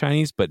improve your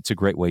Chinese, but it's a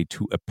great way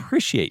to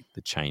appreciate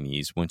the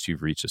Chinese once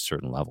you've reached a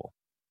certain level.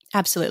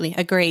 Absolutely.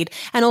 Agreed.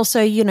 And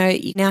also, you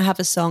now have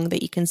a song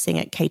that you can sing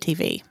at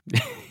KTV.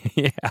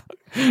 Yeah.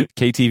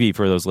 KTV,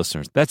 for those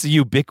listeners, that's a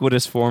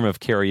ubiquitous form of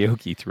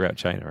karaoke throughout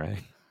China, right?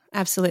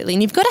 Absolutely.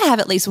 And you've got to have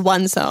at least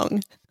one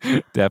song.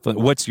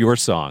 Definitely. What's your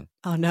song?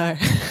 Oh, no.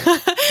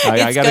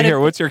 I got to hear,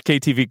 what's your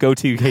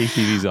go-to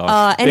KTV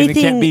song? It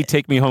can't be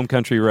Take Me Home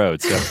Country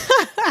Road. So.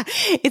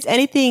 It's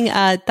anything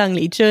Deng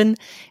Li Jun,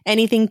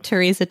 anything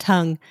Teresa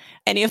Teng,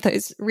 any of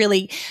those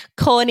really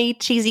corny,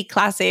 cheesy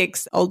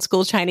classics, old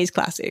school Chinese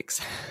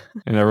classics.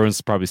 And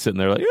everyone's probably sitting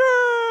there like,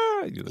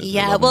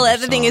 yeah. Well,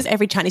 the thing is,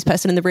 every Chinese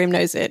person in the room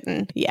knows it.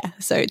 And yeah,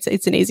 so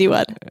it's an easy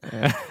one.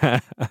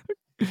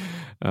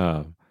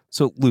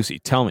 So Lucy,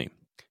 tell me,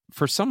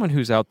 for someone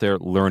who's out there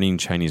learning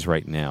Chinese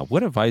right now,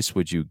 what advice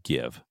would you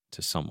give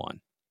to someone?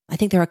 I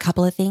think there are a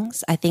couple of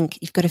things. I think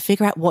you've got to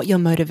figure out what your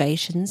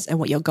motivations and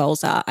what your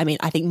goals are. I mean,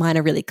 I think mine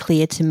are really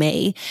clear to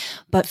me.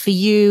 But for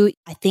you,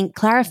 I think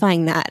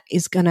clarifying that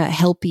is going to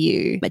help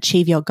you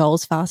achieve your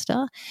goals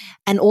faster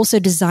and also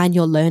design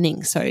your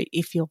learning. So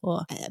if you're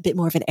a bit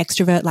more of an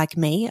extrovert like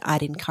me,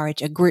 I'd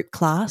encourage a group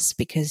class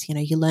because,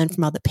 you learn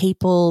from other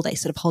people. They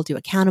sort of hold you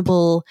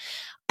accountable.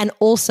 And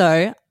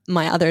also,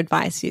 my other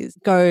advice is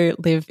go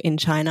live in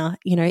China.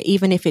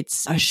 Even if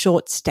it's a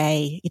short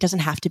stay, it doesn't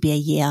have to be a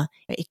year.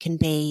 It can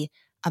be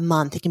a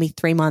month. It can be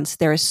 3 months.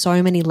 There are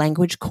so many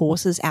language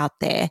courses out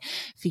there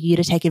for you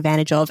to take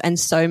advantage of and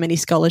so many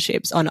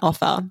scholarships on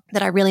offer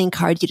that I really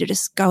encourage you to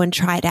just go and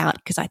try it out,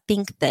 because I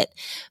think that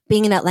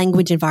being in that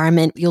language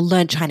environment, you'll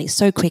learn Chinese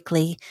so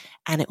quickly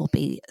and it will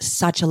be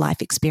such a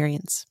life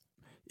experience.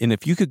 And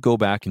if you could go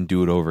back and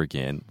do it over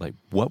again,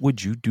 what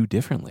would you do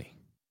differently?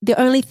 The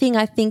only thing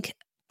I think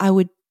I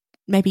would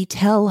maybe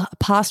tell a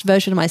past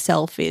version of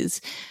myself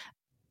is,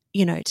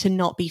 to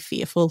not be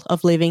fearful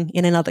of living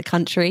in another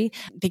country,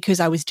 because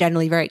I was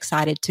generally very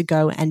excited to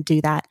go and do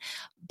that.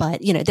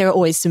 But, there are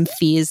always some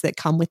fears that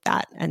come with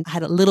that. And I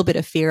had a little bit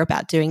of fear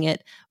about doing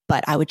it,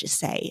 but I would just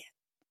say,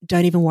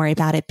 don't even worry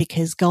about it,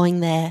 because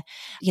going there,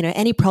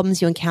 any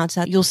problems you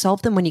encounter, you'll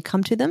solve them when you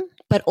come to them.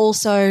 But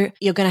also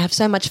you're going to have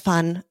so much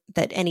fun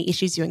that any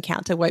issues you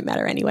encounter won't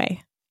matter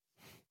anyway.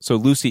 So,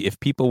 Lucy, if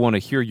people want to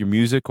hear your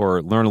music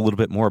or learn a little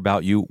bit more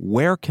about you,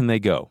 where can they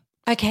go?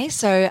 Okay,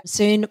 so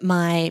soon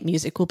my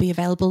music will be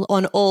available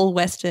on all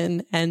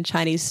Western and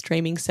Chinese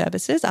streaming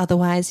services.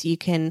 Otherwise, you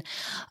can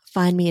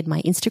find me at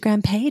my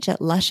Instagram page at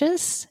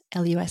Luscious,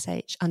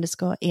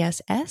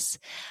 LUSH_ESS.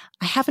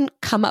 I haven't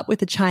come up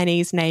with a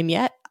Chinese name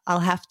yet. I'll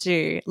have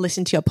to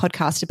listen to your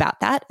podcast about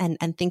that and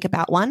think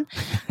about one.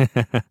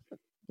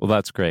 Well,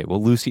 that's great.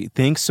 Well, Lucy,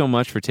 thanks so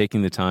much for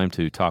taking the time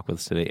to talk with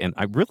us today. And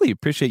I really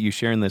appreciate you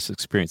sharing this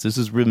experience. This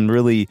has been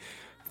really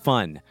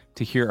fun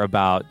to hear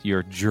about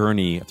your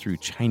journey through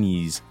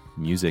Chinese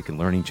music and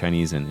learning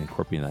Chinese and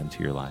incorporating that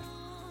into your life.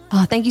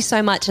 Oh, thank you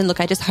so much. And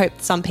look, I just hope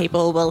some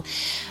people will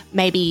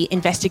maybe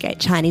investigate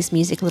Chinese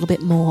music a little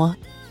bit more,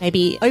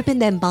 maybe open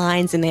their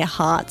minds and their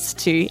hearts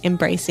to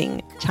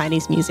embracing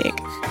Chinese music.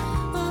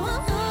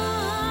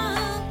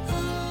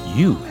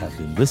 You have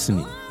been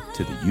listening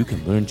to the You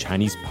Can Learn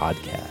Chinese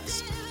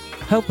podcast.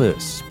 Help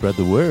us spread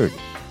the word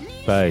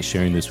by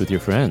sharing this with your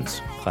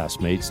friends,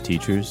 classmates,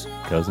 teachers,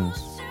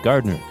 cousins,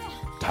 gardener,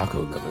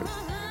 taco lover,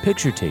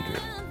 picture taker,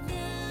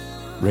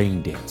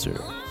 rain dancer,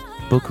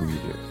 book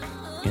reader,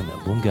 and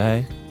that one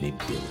guy named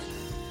Dylan.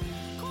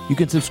 You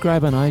can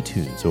subscribe on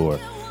iTunes or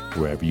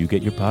wherever you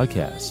get your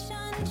podcasts.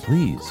 And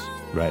please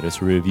write us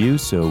a review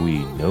so we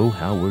know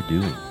how we're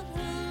doing.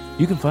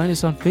 You can find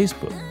us on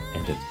Facebook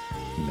and at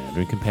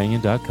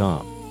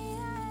MandarinCompanion.com.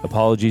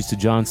 Apologies to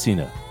John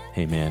Cena.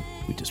 Hey man,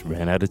 we just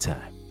ran out of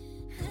time.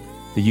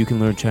 The You Can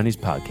Learn Chinese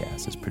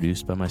podcast is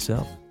produced by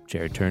myself,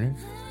 Jared Turner,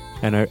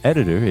 and our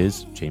editor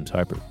is James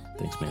Harper.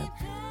 Thanks, man.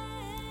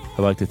 I'd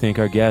like to thank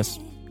our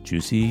guest,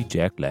 Juicy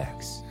Jack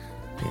Lax,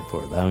 and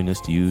for allowing us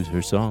to use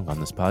her song on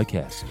this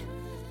podcast.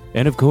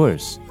 And of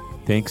course,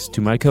 thanks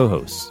to my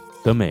co-hosts,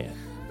 the man,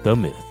 the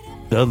myth,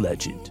 the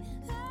legend,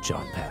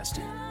 John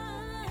Paston.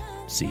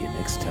 See you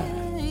next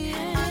time.